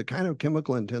 with the kind of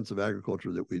chemical intensive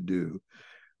agriculture that we do,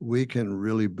 we can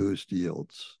really boost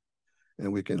yields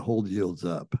and we can hold yields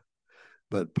up.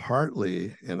 But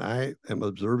partly, and I am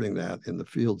observing that in the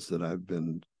fields that I've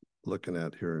been looking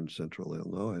at here in central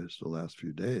Illinois the last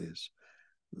few days,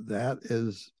 that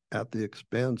is at the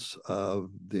expense of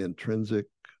the intrinsic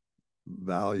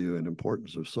value and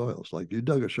importance of soils. Like you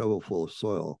dug a shovel full of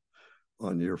soil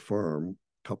on your farm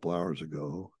couple hours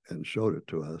ago and showed it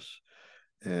to us,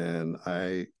 and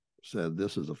I said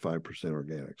this is a 5%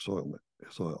 organic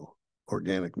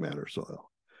organic matter soil,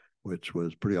 which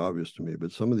was pretty obvious to me.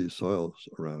 But some of these soils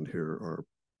around here are,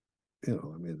 I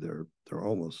mean, they're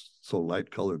almost so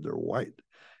light colored they're white,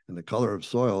 and the color of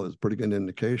soil is a pretty good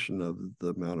indication of the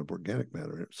amount of organic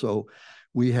matter in it. So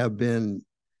we have been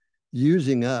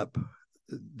using up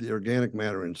the organic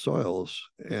matter in soils,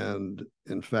 and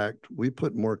in fact we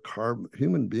put more carbon,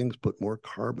 human beings put more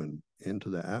carbon into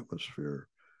the atmosphere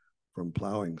from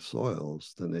plowing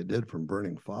soils than they did from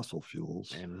burning fossil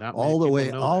fuels, and all the way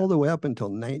up until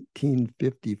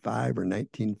 1955 or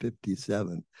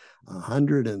 1957.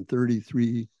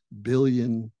 133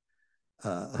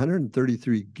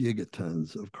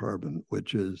 gigatons of carbon,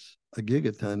 which is a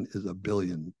gigaton is a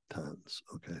billion tons.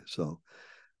 Okay, so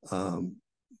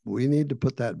we need to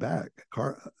put that back.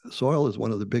 Soil is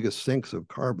one of the biggest sinks of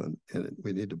carbon, and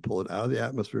we need to pull it out of the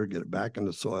atmosphere, get it back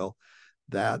into soil.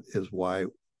 That is why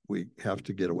we have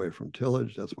to get away from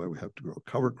tillage. That's why we have to grow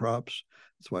cover crops.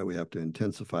 That's why we have to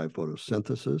intensify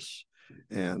photosynthesis.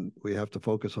 And we have to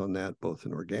focus on that both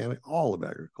in organic, all of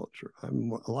agriculture.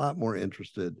 I'm a lot more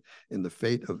interested in the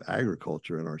fate of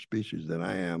agriculture and our species than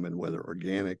I am in whether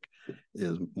organic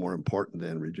is more important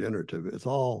than regenerative. It's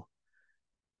all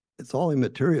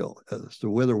immaterial as to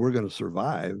whether we're going to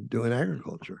survive doing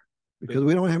agriculture, because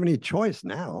we don't have any choice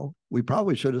now. We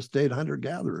probably should have stayed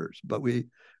hunter-gatherers, but we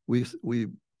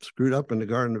screwed up in the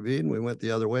Garden of Eden. We went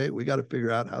the other way. We got to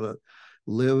figure out how to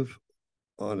live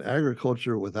on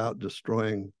agriculture without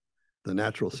destroying the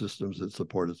natural systems that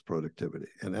support its productivity.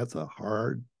 And that's a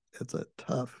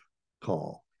tough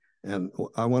call. And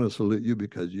I want to salute you,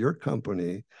 because your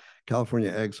company,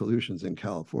 California Ag Solutions in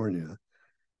California,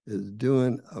 is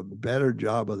doing a better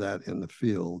job of that in the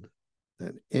field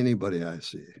than anybody I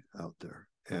see out there.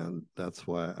 And that's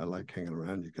why I like hanging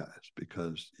around you guys,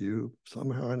 because you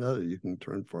somehow or another, you can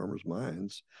turn farmers'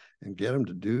 minds and get them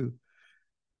to do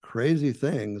crazy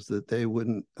things that they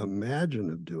wouldn't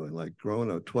imagine of doing, like growing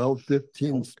a 12,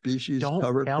 15 species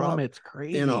cover crop. Don't tell them it's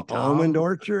crazy, in an almond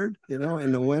orchard, in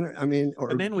the winter. I mean,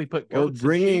 and then we put or goats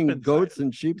bringing and sheep goats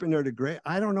and sheep in there to graze.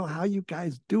 I don't know how you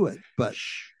guys do it, but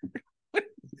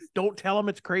don't tell them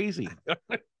it's crazy.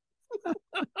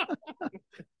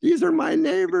 These are my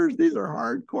neighbors. These are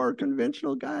hardcore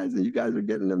conventional guys, and you guys are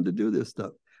getting them to do this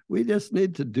stuff. We just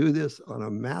need to do this on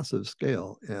a massive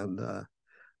scale. And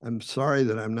I'm sorry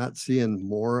that I'm not seeing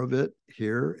more of it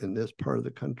here in this part of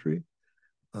the country,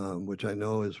 which I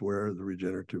know is where the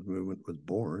regenerative movement was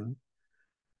born.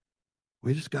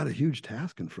 We just got a huge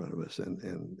task in front of us,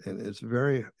 and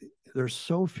there's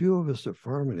so few of us that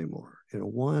farm anymore.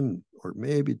 1 or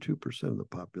maybe 2% of the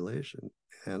population,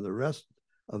 and the rest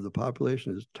of the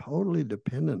population is totally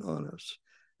dependent on us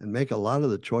and make a lot of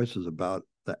the choices about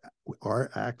our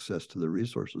access to the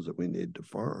resources that we need to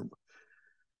farm.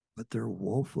 But they're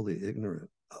woefully ignorant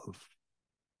of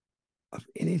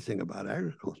anything about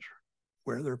agriculture,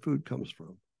 where their food comes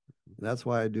from. And that's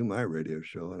why I do my radio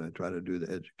show, and I try to do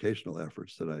the educational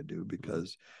efforts that I do,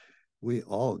 because we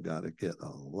all got to get a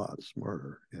lot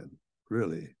smarter and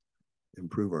really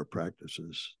improve our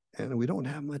practices. And we don't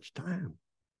have much time.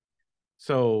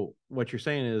 So what you're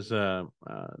saying is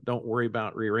don't worry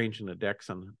about rearranging the decks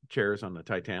and the chairs on the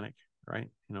Titanic, right?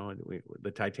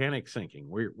 The Titanic's sinking.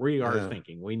 We are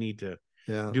sinking. We need to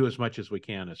do as much as we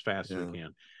can, as fast as we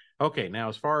can. Okay, now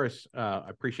as far as I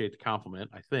appreciate the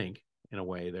compliment, I think, in a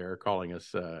way, they're calling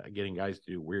us getting guys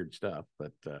to do weird stuff,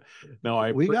 but no,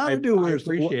 we got to do weird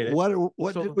stuff. Appreciate it.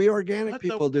 What did we organic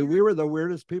people do? We were the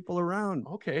weirdest people around.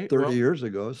 Okay, 30 years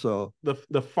ago. So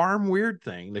the farm weird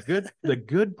thing, the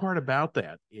good part about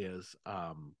that is,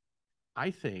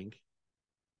 I think,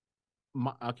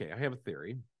 I have a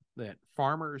theory that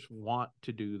farmers want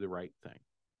to do the right thing.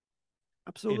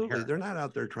 Absolutely, they're not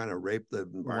out there trying to rape the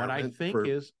environment. What I think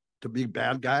is to be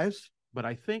bad guys. But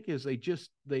I think is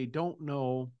they don't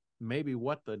know maybe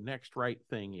what the next right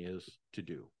thing is to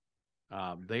do.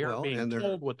 They are being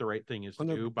told what the right thing is to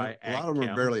do by a lot of them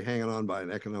are barely hanging on by an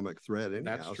economic thread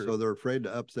anyhow. That's true. So they're afraid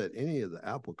to upset any of the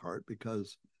apple cart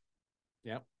because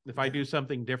if I do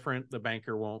something different, the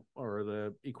banker won't, or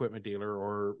the equipment dealer,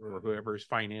 or whoever's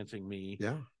financing me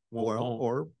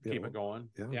won't keep it going.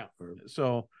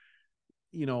 So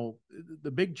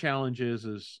the big challenge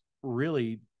is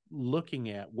really looking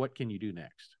at what can you do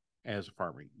next as a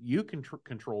farmer. You can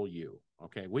control you.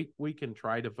 Okay, we can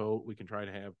try to vote, we can try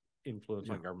to have influence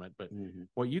on government, but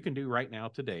what you can do right now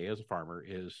today as a farmer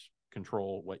is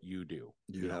control what you do.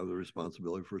 You have the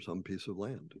responsibility for some piece of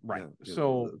land, right?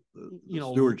 So the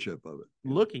stewardship of it.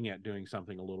 Looking at doing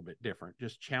something a little bit different,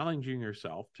 just challenging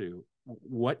yourself to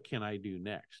what can I do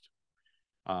next.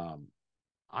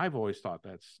 I've always thought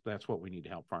that's what we need to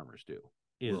help farmers do.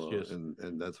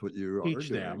 And that's what you teach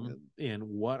them in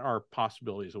what are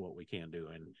possibilities of what we can do.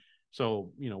 And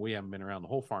so, we haven't been around the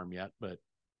whole farm yet, but,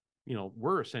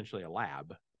 we're essentially a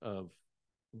lab of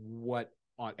what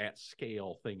at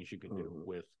scale things you can do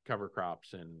with cover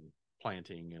crops and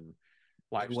planting and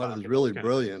livestock. What is really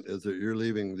brilliant is that you're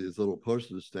leaving these little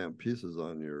postage stamp pieces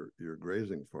on your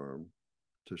grazing farm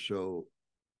to show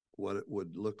what it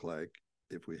would look like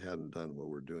if we hadn't done what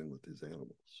we're doing with these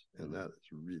animals. And that is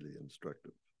really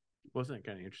instructive. Wasn't it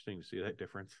kind of interesting to see that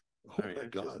difference? Oh my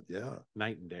God, yeah.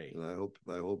 Night and day. And I hope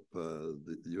the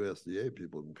USDA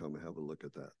people can come and have a look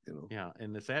at that, Yeah,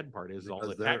 and the sad part is all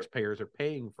the taxpayers are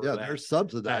paying for that. They're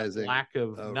subsidizing that lack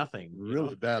of nothing.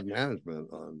 Really bad management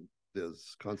on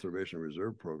this conservation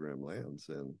reserve program lands.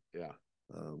 And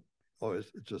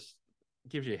It just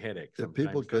gives you a headache. If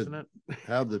people could doesn't it?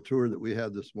 have the tour that we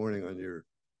had this morning on your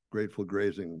Grateful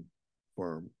Grazing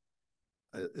farm,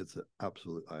 it's an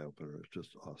absolute eye opener. It's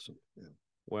just awesome. Yeah.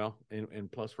 Well,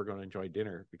 and plus we're going to enjoy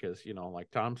dinner because, you know, like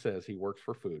Tom says, he works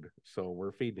for food, so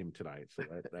we're feeding him tonight. So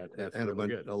that's and really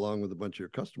good. Along with a bunch of your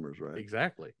customers, right?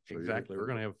 Exactly. So exactly. We're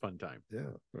going to have a fun time. Yeah.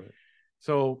 Right.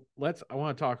 So I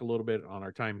want to talk a little bit on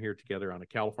our time here together on a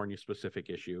California specific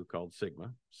issue called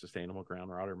SGMA, Sustainable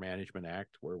Groundwater Management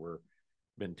Act, where we're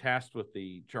been tasked with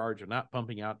the charge of not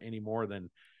pumping out any more than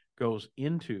goes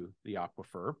into the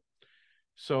aquifer.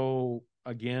 So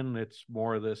again, it's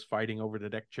more of this fighting over the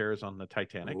deck chairs on the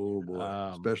Titanic. Oh boy,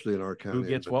 especially in our county. Who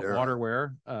gets what water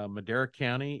where? Madera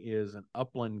County is an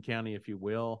upland county, if you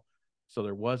will. So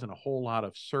there wasn't a whole lot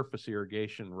of surface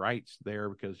irrigation rights there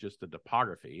because just the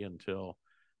topography until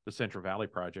the Central Valley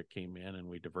project came in and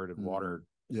we diverted water.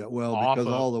 Yeah, well,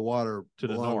 because all the water to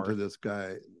the belonged north to this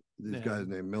guy, these guys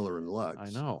named Miller and Lux. I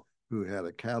know. Who had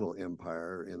a cattle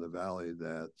empire in the valley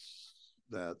that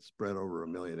spread over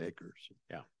 1 million acres.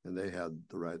 Yeah. And they had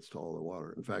the rights to all the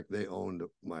water. In fact, they owned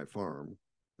my farm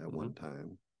at one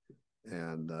time.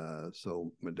 And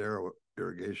so Madera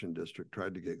Irrigation District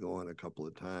tried to get going a couple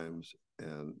of times,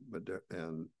 and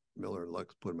Miller and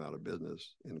Lux put them out of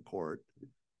business in court.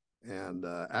 And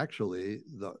actually,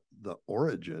 the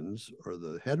origins or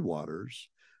the headwaters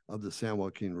of the San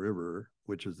Joaquin River,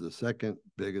 which is the second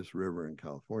biggest river in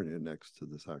California next to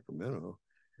the Sacramento,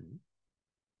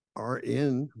 are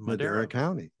in Madera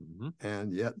County.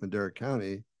 And yet Madera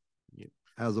County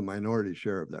has a minority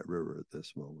share of that river at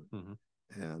this moment.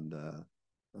 And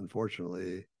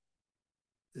unfortunately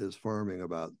is farming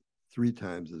about 3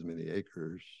 times as many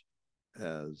acres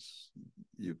as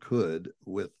you could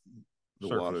with the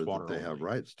water that they have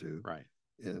rights to. Right.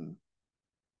 And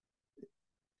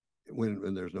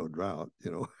when there's no drought,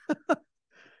 you know,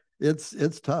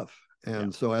 it's tough.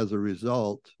 And so as a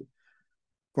result,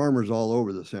 farmers all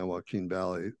over the San Joaquin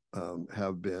Valley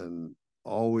have been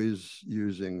always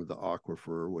using the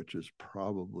aquifer, which is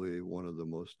probably one of the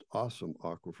most awesome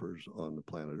aquifers on the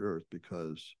planet Earth,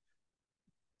 because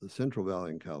the Central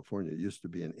Valley in California used to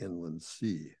be an inland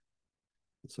sea.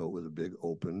 So it was a big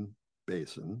open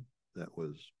basin that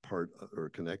was part or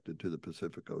connected to the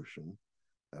Pacific Ocean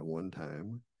at one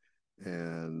time.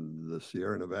 And the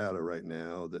Sierra Nevada right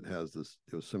now that has this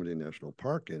Yosemite National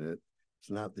Park in it,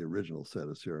 it's not the original set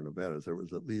of Sierra Nevadas. There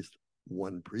was at least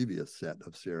one previous set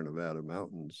of Sierra Nevada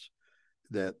mountains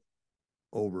that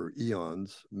over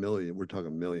eons, we're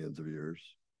talking millions of years,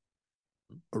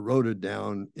 eroded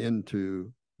down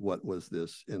into what was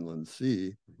this inland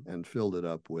sea and filled it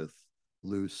up with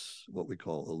loose, what we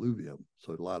call alluvium.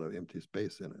 So a lot of empty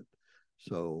space in it.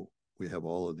 So we have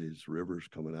all of these rivers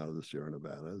coming out of the Sierra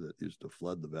Nevada that used to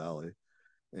flood the valley,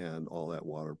 and all that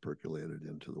water percolated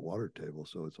into the water table.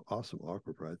 So it's awesome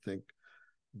aquifer. I think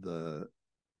the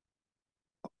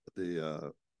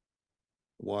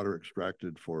water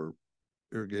extracted for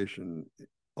irrigation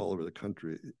all over the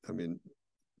country, I mean,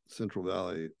 Central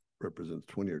Valley represents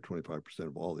 20 or 25%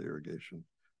 of all the irrigation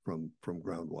from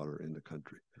groundwater in the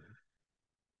country.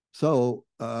 So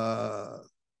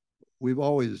we've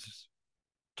always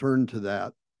turned to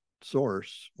that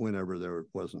source whenever there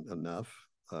wasn't enough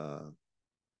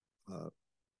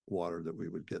water that we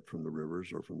would get from the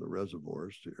rivers or from the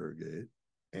reservoirs to irrigate,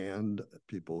 and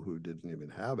people who didn't even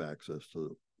have access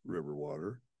to river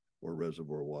water or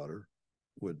reservoir water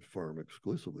would farm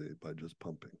exclusively by just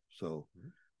pumping. So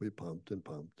we pumped and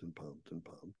pumped and pumped and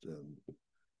pumped, and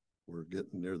we're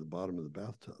getting near the bottom of the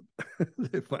bathtub.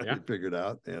 They finally figured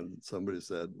out, and somebody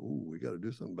said, "Ooh, we got to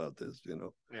do something about this, you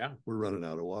know. We're running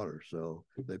out of water." So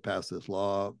they passed this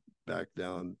law back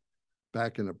in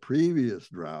a previous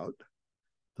drought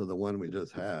to the one we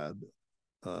just had.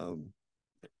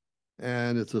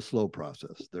 And it's a slow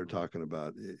process. They're talking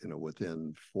about, you know,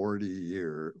 within 40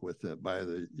 years, by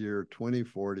the year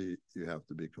 2040, you have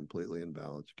to be completely in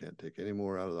balance. You can't take any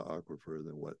more out of the aquifer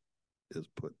than what is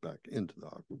put back into the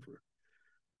aquifer.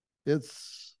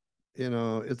 It's, you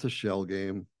know, it's a shell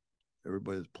game.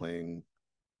 Everybody's playing.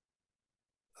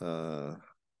 I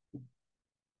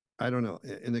don't know.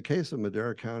 In the case of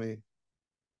Madera County,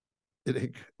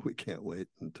 we can't wait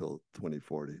until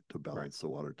 2040 to balance the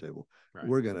water table.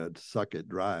 We're going to suck it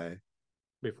dry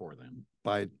before then,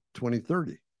 by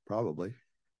 2030, probably.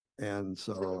 And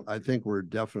so I think we're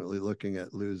definitely looking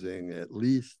at losing at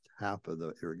least half of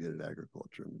the irrigated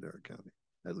agriculture in Madera County,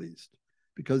 at least.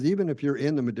 Because even if you're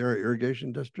in the Madera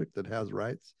Irrigation District that has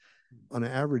rights, on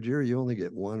an average year, you only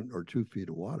get 1 or 2 feet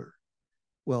of water.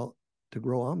 Well, to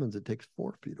grow almonds, it takes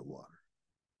 4 feet of water.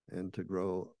 And to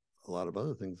grow a lot of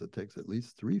other things that takes at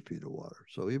least 3 feet of water.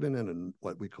 So even in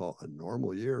what we call a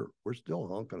normal year, we're still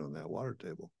honking on that water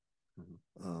table.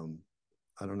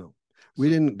 I don't know. We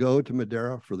didn't go to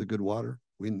Madeira for the good water.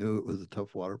 We knew it was a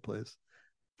tough water place.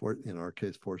 In our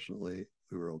case, fortunately,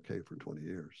 we were okay for 20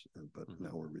 years, but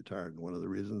now we're retired. And one of the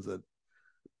reasons that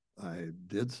I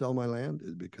did sell my land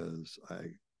is because I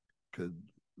could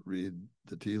read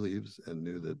the tea leaves and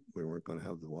knew that we weren't going to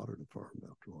have the water to farm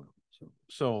after a while.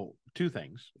 So 2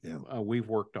 things we've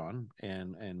worked on,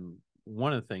 and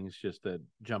one of the things just to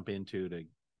jump into to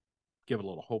give a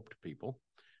little hope to people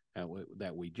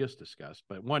that we just discussed.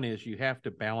 But one is you have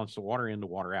to balance the water in to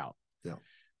water out. Yeah.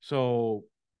 So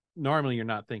normally you're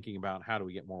not thinking about how do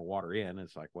we get more water in.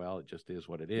 It's like, well, it just is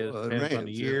what it is. Depends on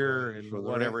the year and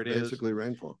whatever it is. Basically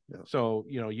rainfall. Yeah. So,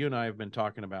 you and I have been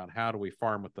talking about how do we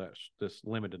farm with this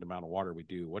limited amount of water we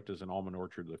do? What does an almond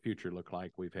orchard of the future look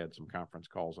like? We've had some conference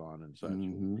calls on and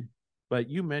such. But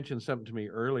you mentioned something to me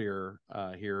earlier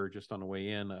here just on the way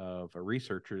in of a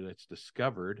researcher that's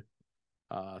discovered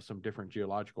some different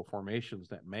geological formations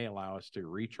that may allow us to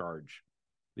recharge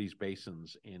these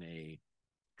basins in a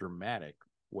dramatic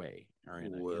way or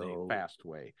in a fast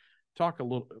way. Talk a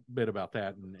little bit about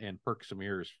that and perk some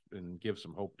ears and give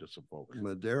some hope to some folks.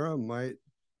 Madeira might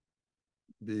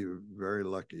be very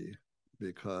lucky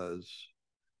because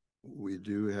we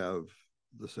do have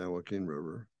the San Joaquin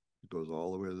River. It goes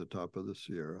all the way to the top of the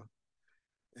Sierra.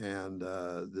 And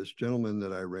this gentleman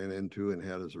that I ran into and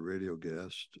had as a radio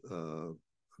guest, I don't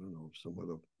know,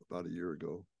 about a year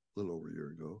ago, a little over a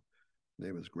year ago,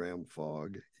 name is Graham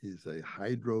Fogg. He's a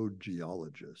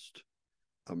hydrogeologist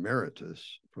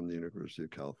emeritus from the University of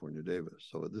California, Davis.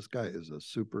 So this guy is a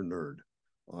super nerd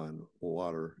on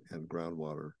water and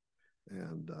groundwater.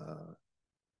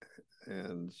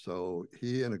 And so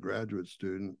he and a graduate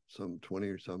student some 20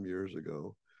 or some years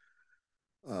ago,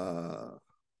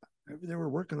 they were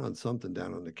working on something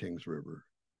down on the Kings River,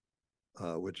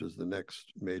 which is the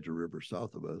next major river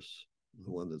south of us,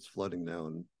 the one that's flooding now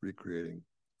and recreating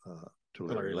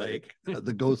Tulare Lake,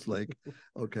 the Ghost Lake.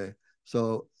 Okay.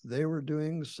 So they were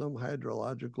doing some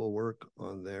hydrological work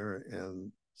on there,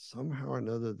 and somehow or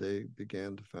another they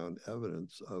began to find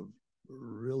evidence of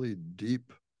really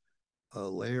deep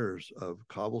layers of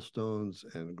cobblestones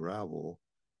and gravel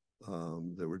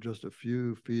that were just a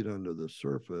few feet under the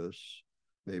surface,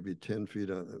 maybe 10 feet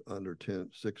under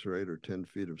 6 or 8 or 10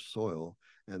 feet of soil,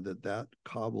 and that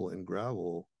cobble and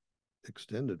gravel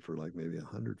extended for like maybe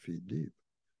 100 feet deep.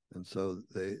 And so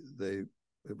it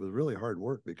was really hard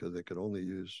work because they could only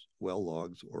use well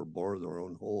logs or bore their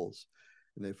own holes.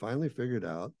 And they finally figured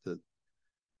out that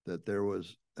there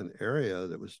was an area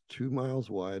that was 2 miles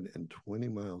wide and 20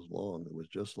 miles long that was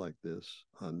just like this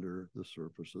under the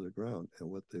surface of the ground. And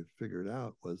what they figured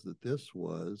out was that this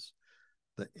was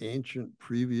the ancient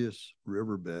previous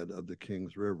riverbed of the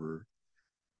Kings River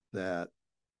that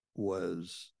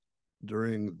was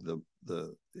during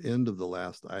the end of the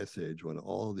last ice age, when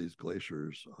all of these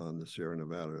glaciers on the Sierra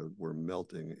Nevada were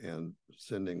melting and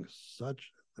sending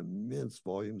such immense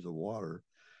volumes of water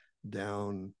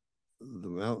down the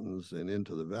mountains and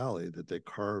into the valley that they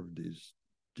carved these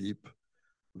deep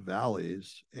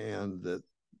valleys, and that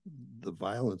the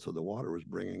violence of the water was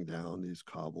bringing down these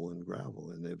cobble and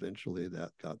gravel, and eventually that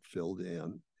got filled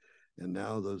in, and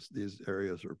now these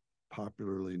areas are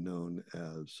popularly known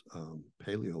as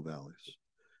paleo valleys.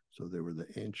 So they were the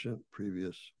ancient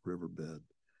previous riverbed.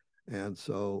 And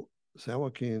so San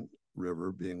Joaquin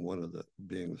River, being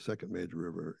the second major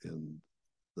river in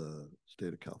the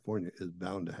state of California, is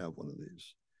bound to have one of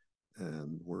these.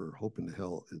 And we're hoping to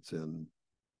hell it's in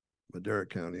Madera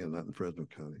County and not in Fresno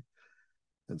County.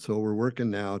 And so we're working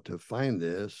now to find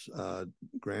this.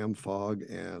 Graham Fogg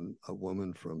and a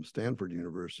woman from Stanford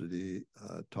University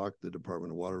talked the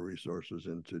Department of Water Resources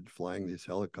into flying these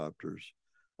helicopters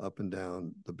up and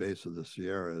down the base of the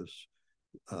Sierras,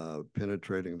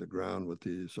 penetrating the ground with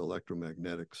these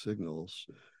electromagnetic signals,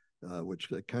 which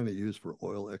they kind of use for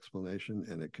oil explanation,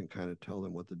 and it can kind of tell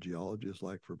them what the geology is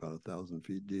like for about 1,000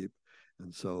 feet deep.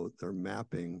 And so they're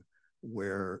mapping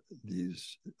where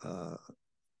these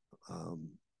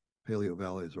paleo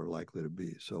valleys are likely to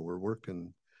be. So we're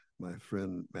working, my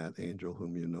friend Matt Angel,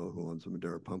 whom you know, who owns the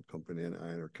Madera Pump Company, and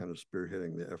I are kind of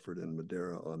spearheading the effort in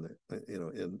Madera on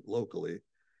in locally,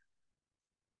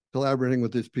 collaborating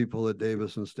with these people at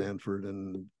Davis and Stanford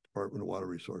and Department of Water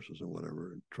Resources and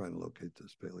whatever, trying to locate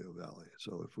this paleo valley.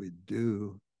 So if we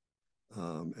do,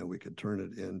 and we could turn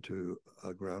it into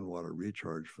a groundwater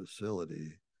recharge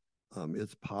facility,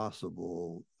 it's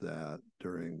possible that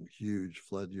during huge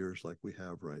flood years like we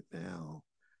have right now,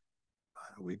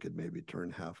 we could maybe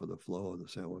turn half of the flow of the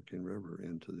San Joaquin River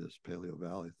into this Paleo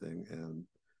Valley thing and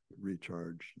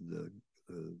recharge the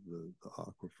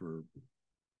aquifer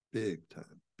big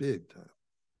time.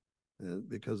 And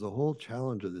because the whole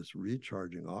challenge of this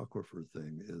recharging aquifer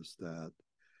thing is that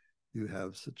you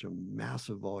have such a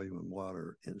massive volume of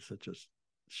water in such a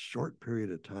short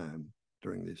period of time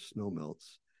during these snow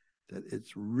melts that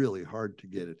it's really hard to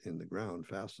get it in the ground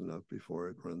fast enough before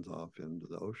it runs off into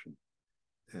the ocean.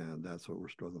 And that's what we're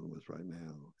struggling with right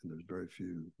now. And there's very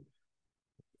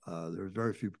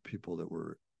few people that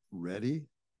were ready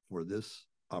for this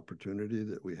opportunity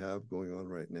that we have going on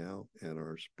right now and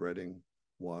are spreading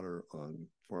water on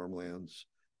farmlands.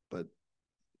 But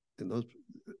in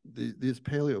these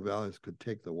paleo valleys could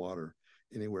take the water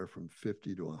anywhere from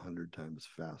 50 to 100 times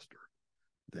faster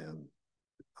than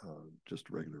just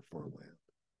regular farmland.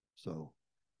 So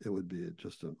it would be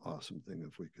just an awesome thing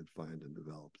if we could find and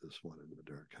develop this one in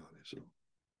Madera County. So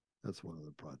that's one of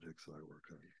the projects that I work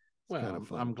on.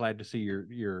 Well, I'm glad to see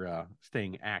you're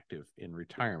staying active in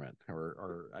retirement,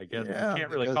 or I guess you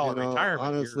can't really call it retirement.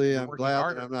 Honestly, I'm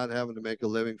glad that I'm not having to make a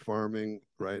living farming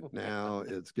right now.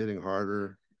 It's getting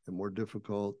harder and more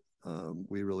difficult.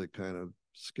 We really kind of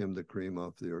skimmed the cream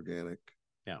off the organic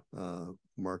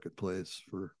marketplace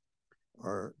for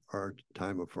our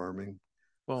time of farming.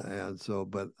 Well, and so,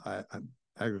 but I'm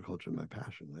agriculture is my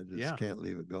passion. I just can't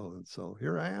leave it go. And so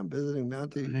here I am visiting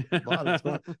Mountie.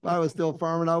 If I was still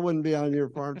farming, I wouldn't be on your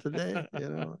farm today,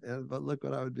 but look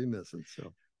what I would be missing.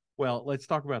 So, well, let's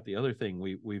talk about the other thing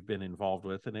we've been involved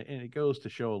with, and it goes to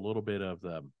show a little bit of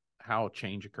how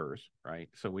change occurs, right?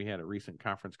 So we had a recent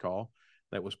conference call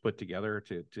that was put together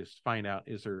to find out,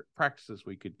 is there practices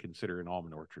we could consider in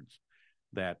almond orchards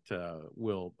that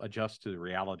will adjust to the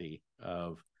reality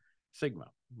of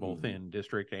Sigma, both in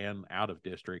district and out of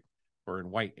district, or in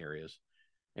white areas.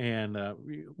 And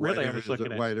really, I was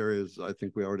looking at white areas. I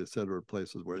think we already said were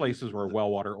places where well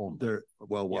water only. They're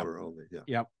well water only. Yeah.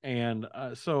 Yep. And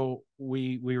so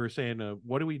we were saying,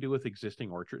 what do we do with existing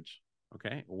orchards?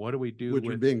 Okay. What do we do? Which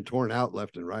are being torn out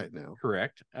left and right now.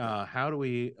 Correct. How do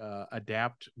we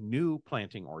adapt new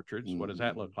planting orchards? What does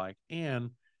that look like? And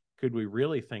could we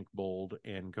really think bold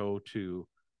and go to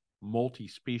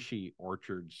multi-species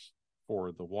orchards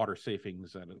for the water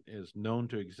savings that is known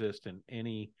to exist in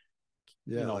any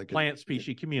plant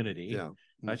species community? Yeah,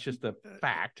 that's just a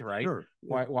fact, right? Sure.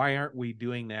 Why aren't we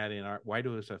doing that why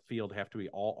does a field have to be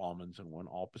all almonds and one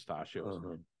all pistachios?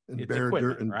 And bare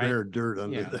dirt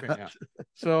under that. Yeah.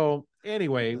 So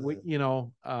anyway, we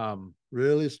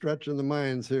really stretching the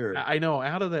minds here. I know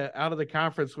out of the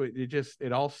conference,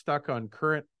 it all stuck on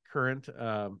current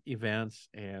events,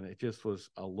 and it just was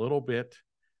a little bit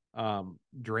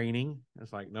draining.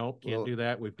 It's like, nope, can't do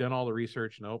that. We've done all the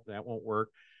research. Nope, that won't work.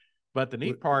 But the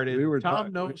neat part is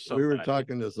Tom knows somebody. We were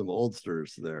talking to some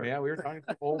oldsters there. Yeah, we were talking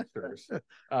to oldsters.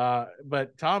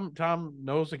 But Tom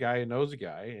knows a guy,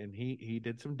 and he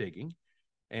did some digging,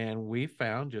 and we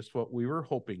found just what we were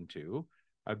hoping to,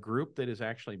 a group that is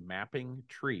actually mapping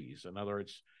trees. In other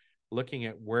words, looking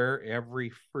at where every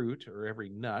fruit or every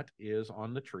nut is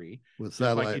on the tree with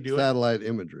satellite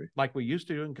imagery, like we used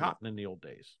to do in cotton in the old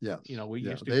days. Yes, we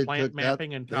used to plant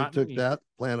mapping and cotton. They took that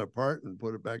plant apart and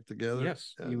put it back together.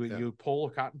 Yes, you pull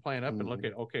a cotton plant up and look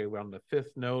at, okay, well, on the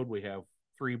fifth node we have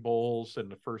 3 bolls in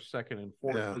the first, second, and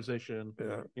fourth position.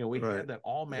 We had that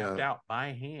all mapped out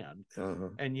by hand,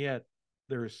 and yet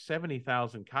there's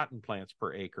 70,000 cotton plants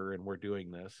per acre, and we're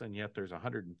doing this, and yet there's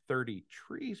 130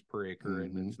 trees per acre,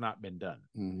 and it's not been done.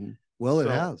 Well, it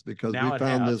has, because we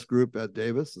found this group at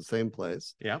Davis, the same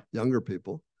place, younger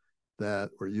people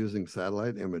that were using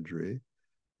satellite imagery,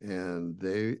 and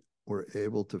they were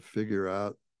able to figure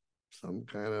out some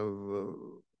kind of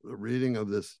reading of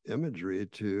this imagery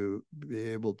to be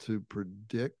able to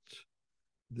predict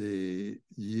the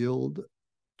yield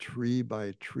tree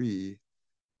by tree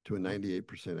to a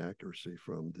 98% accuracy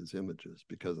from these images,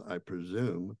 because I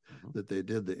presume that they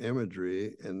did the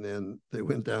imagery and then they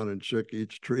went down and shook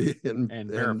each tree and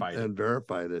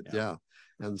verified it. Yeah.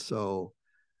 And so,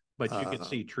 but you can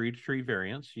see tree to tree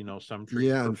variance. Some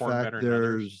trees perform in fact, better than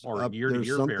others, or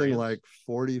year-to-year something variance. Like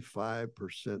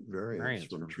 45% variance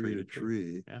from tree to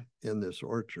tree in this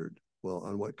orchard. Well,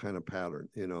 on what kind of pattern?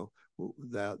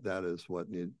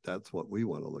 That's what we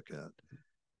want to look at.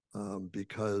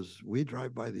 Because we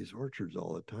drive by these orchards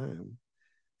all the time,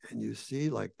 and you see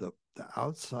like the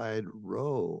outside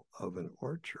row of an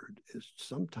orchard is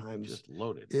sometimes just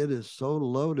loaded. It is so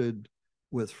loaded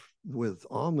with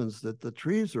almonds that the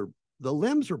trees are the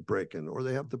limbs are breaking, or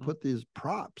they have to put these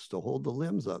props to hold the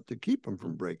limbs up to keep them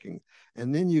from breaking.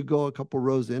 And then you go a couple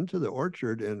rows into the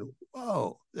orchard and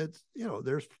whoa, it's, you know,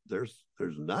 there's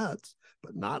nuts,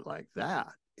 but not like that,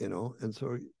 you know. And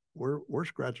so we're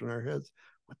scratching our heads.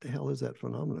 What the hell is that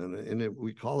phenomenon? And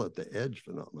we call it the edge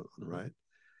phenomenon, right?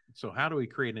 So how do we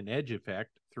create an edge effect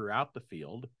throughout the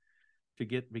field to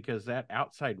get, because that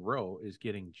outside row is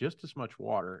getting just as much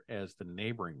water as the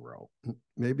neighboring row,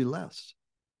 maybe less.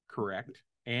 Correct.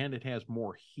 And it has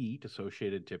more heat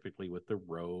associated typically with the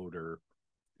road, or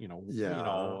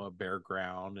a bare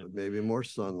ground, and maybe more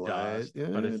sunlight. Dust,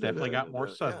 but it's definitely got more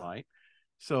sunlight.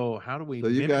 So how do we? So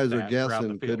you guys are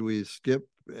guessing, could we skip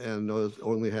and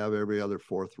only have every other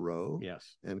fourth row?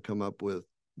 Yes. And come up with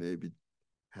maybe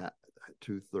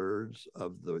 2/3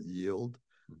 of the yield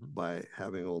by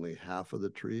having only half of the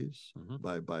trees,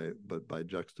 by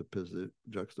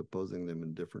juxtaposing them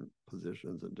in different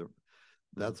positions and different.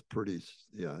 That's pretty,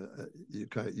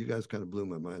 you guys kind of blew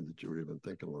my mind that you were even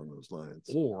thinking along those lines.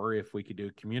 Or if we could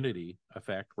do community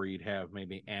effect where you'd have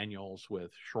maybe annuals with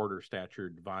shorter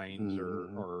statured vines,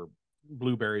 or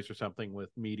blueberries or something with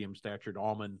medium statured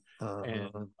almond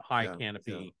and high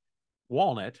canopy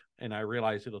walnut. And I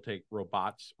realize it'll take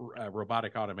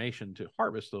robotic automation to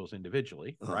harvest those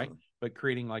individually, right? But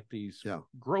creating like these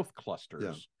growth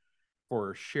clusters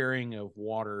for sharing of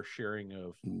water, sharing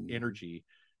of energy.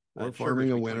 Or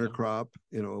farming a winter crop,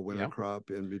 crop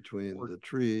in between the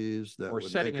trees that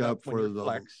would make up for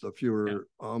the fewer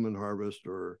almond harvest,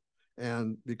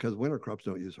 and because winter crops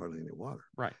don't use hardly any water.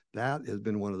 Right. That has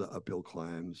been one of the uphill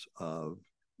climbs of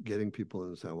getting people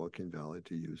in the San Joaquin Valley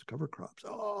to use cover crops.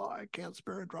 Oh, I can't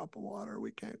spare a drop of water.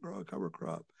 We can't grow a cover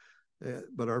crop.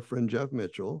 But our friend Jeff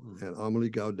Mitchell and Amelie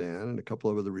Gaudan and a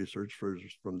couple of other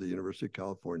researchers from the University of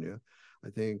California, I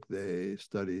think they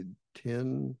studied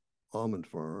 10 almond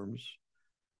farms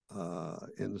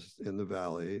in the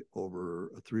valley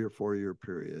over a 3 or 4 year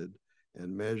period,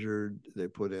 and they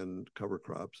put in cover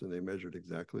crops, and they measured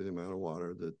exactly the amount of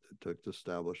water that it took to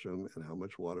establish them and how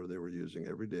much water they were using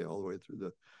every day all the way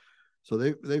through so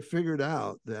they figured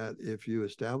out that if you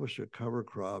establish a cover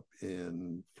crop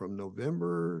from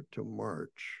November to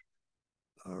March,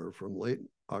 or from late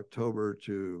October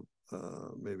to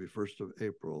maybe 1st of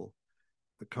April,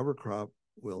 the cover crop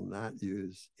will not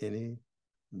use any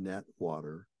net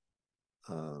water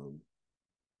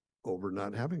over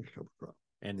not having a cover crop.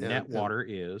 And net water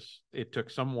is, it took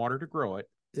some water to grow it.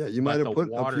 Yeah, you might have put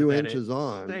a few inches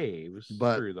on, saves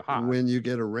but through the hot. When you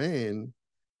get a rain,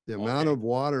 the amount of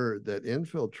water that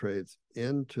infiltrates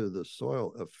into the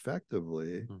soil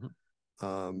effectively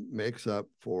makes up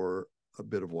for a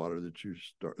bit of water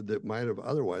that might have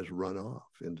otherwise run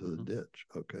off into the ditch.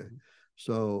 Okay.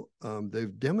 So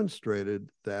they've demonstrated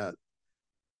that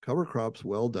cover crops,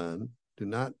 well done, do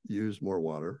not use more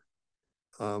water,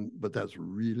 but that's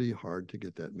really hard to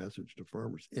get that message to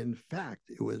farmers. In fact,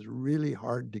 it was really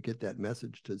hard to get that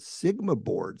message to Sigma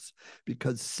boards,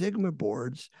 because Sigma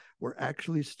boards were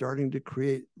actually starting to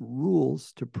create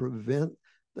rules to prevent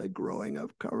the growing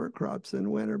of cover crops in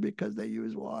winter because they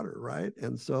use water, right?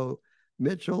 And so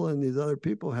Mitchell and these other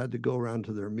people had to go around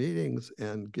to their meetings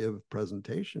and give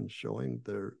presentations showing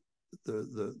the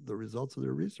results of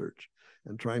their research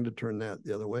and trying to turn that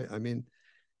the other way. I mean,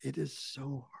 it is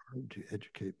so hard to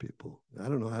educate people. I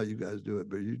don't know how you guys do it,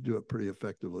 but you do it pretty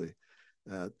effectively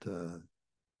at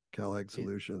CalAg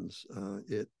Solutions.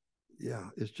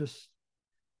 It's just,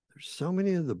 there's so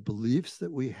many of the beliefs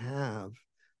that we have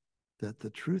that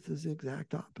the truth is the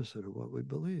exact opposite of what we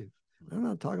believe. I'm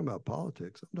not talking about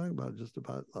politics. I'm talking about just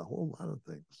about a whole lot of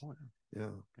things. Yeah.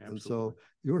 Absolutely. And so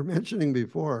you were mentioning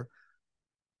before,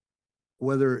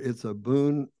 whether it's a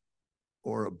boon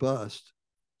or a bust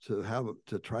to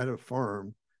try to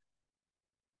farm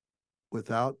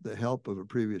without the help of a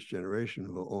previous generation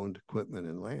who owned equipment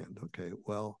and land. Okay,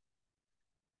 well,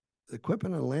 the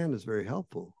equipment and land is very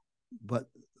helpful, but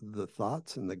the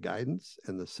thoughts and the guidance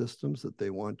and the systems that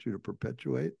they want you to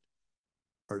perpetuate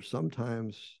are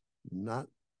sometimes not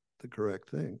the correct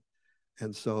thing.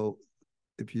 And so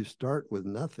if you start with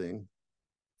nothing,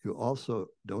 you also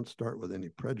don't start with any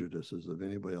prejudices of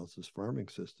anybody else's farming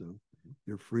system.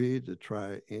 You're free to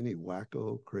try any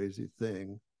wacko, crazy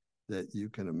thing that you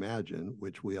can imagine,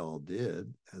 which we all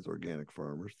did as organic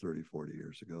farmers 30, 40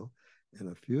 years ago. And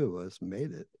a few of us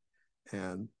made it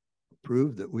and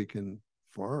proved that we can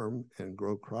farm and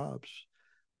grow crops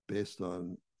based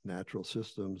on natural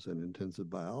systems and intensive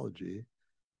biology.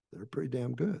 They're pretty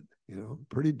damn good,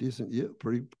 pretty decent yield,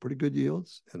 pretty good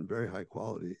yields, and very high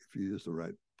quality if you use the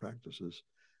right practices.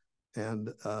 And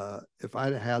if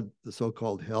I'd had the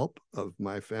so-called help of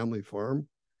my family farm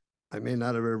I may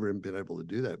not have ever been able to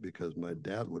do that because my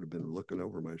dad would have been looking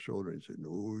over my shoulder and said,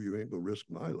 "No, you ain't gonna risk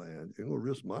my land. You ain't gonna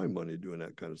risk my money doing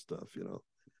that kind of stuff," you know.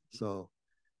 So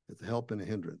it's a help and a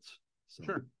hindrance. So,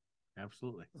 Sure,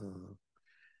 absolutely.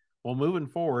 Well, moving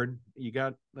forward, you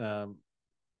got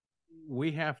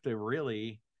we have to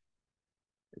really.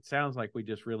 It sounds like we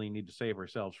just really need to save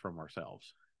ourselves from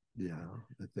ourselves. Yeah,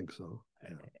 I think so.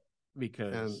 Yeah.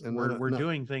 Because we're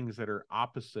doing things that are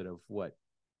opposite of what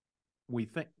we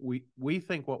think. We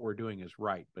think what we're doing is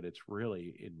right, but it's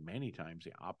really in many times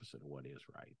the opposite of what is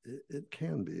right. It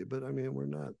can be, but I mean, we're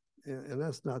not, and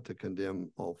that's not to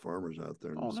condemn all farmers out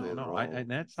there. And say no,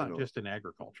 and that's not just in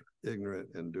agriculture. Ignorant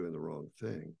and doing the wrong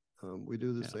thing. We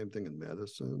do the same thing in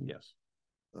medicine. Yes.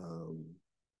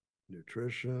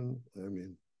 Nutrition. I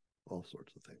mean, all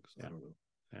sorts of things. I don't know.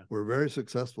 Yeah. We're a very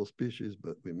successful species,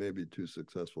 but we may be too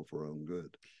successful for our own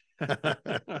good.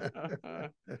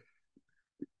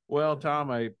 Well, Tom,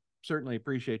 I certainly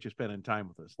appreciate you spending time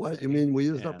with us. What, you mean we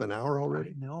used up an hour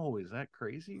already? No, is that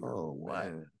crazy? Oh,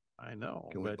 man. I know.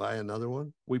 Can we buy another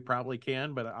one? We probably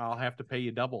can, but I'll have to pay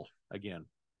you double again.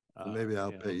 Maybe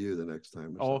I'll pay you the next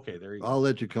time. Oh, okay. There you go. I'll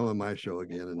let you come on my show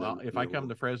again. And well, if I come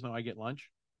to Fresno, I get lunch.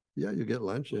 Yeah, you get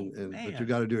lunch, but you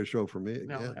got to do a show for me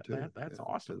again too. That's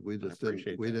awesome. We just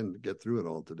didn't get through it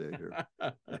all today here.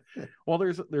 Well,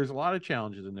 there's a lot of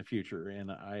challenges in the future,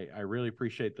 and I really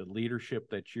appreciate the leadership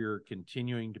that you're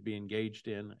continuing to be engaged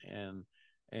in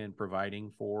and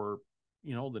providing for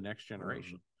the next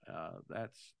generation.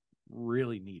 That's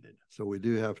really needed. So we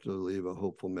do have to leave a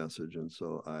hopeful message, and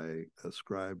so I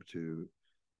ascribe to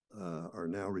our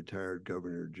now retired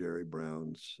Governor Jerry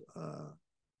Brown's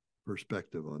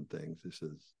perspective on things. He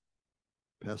says,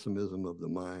 pessimism of the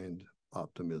mind,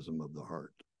 optimism of the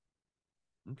heart.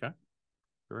 Okay.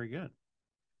 Very good.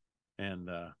 And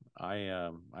I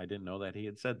didn't know that he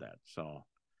had said that, so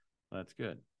that's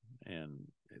good. And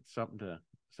it's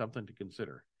something to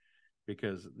consider,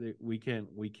 because we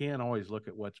can't always look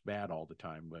at what's bad all the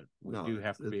time, but we do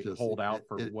have to hold out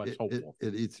for what's hopeful.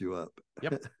 It eats you up.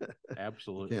 Yep.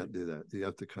 Absolutely. You can't do that. You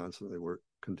have to constantly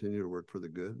continue to work for the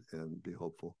good and be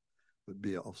hopeful,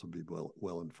 but also be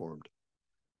well informed.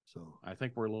 So I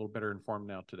think we're a little better informed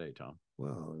now today, Tom.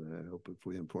 Well, I hope if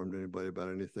we informed anybody about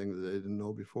anything that they didn't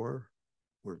know before,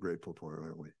 we're grateful for it,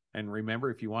 aren't we? And remember,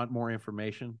 if you want more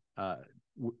information,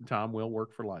 Tom will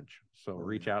work for lunch. So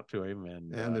reach out to him.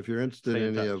 And if you're interested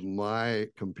in any of my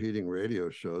competing radio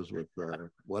shows with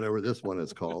whatever this one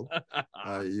is called,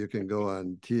 you can go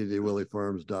on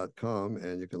tndwilleyfarms.com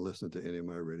and you can listen to any of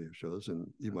my radio shows. And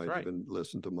you might even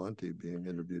listen to Monty being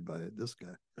interviewed by this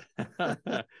guy.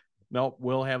 Nope,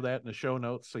 we'll have that in the show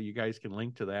notes so you guys can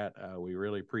link to that. We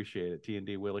really appreciate it.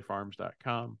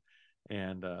 tndwilleyfarms.com.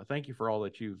 And thank you for all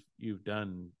that you've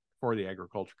done for the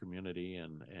agriculture community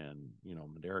and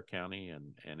Madera County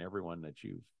and everyone that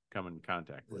you've come in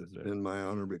contact with. It's been my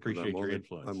honor, because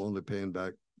I'm only paying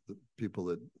back the people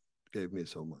that gave me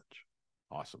so much.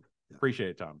 Awesome. Yeah. Appreciate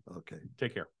it, Tom. Okay.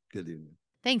 Take care. Good evening.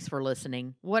 Thanks for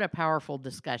listening. What a powerful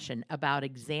discussion about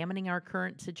examining our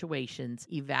current situations,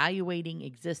 evaluating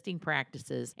existing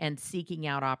practices, and seeking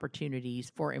out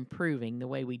opportunities for improving the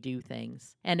way we do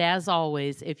things. And as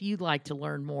always, if you'd like to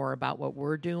learn more about what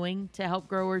we're doing to help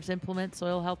growers implement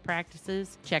soil health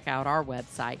practices, check out our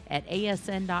website at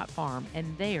asn.farm,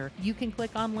 and there you can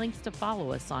click on links to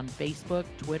follow us on Facebook,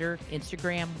 Twitter,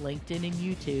 Instagram, LinkedIn, and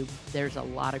YouTube. There's a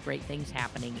lot of great things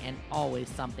happening and always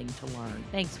something to learn.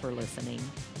 Thanks for listening.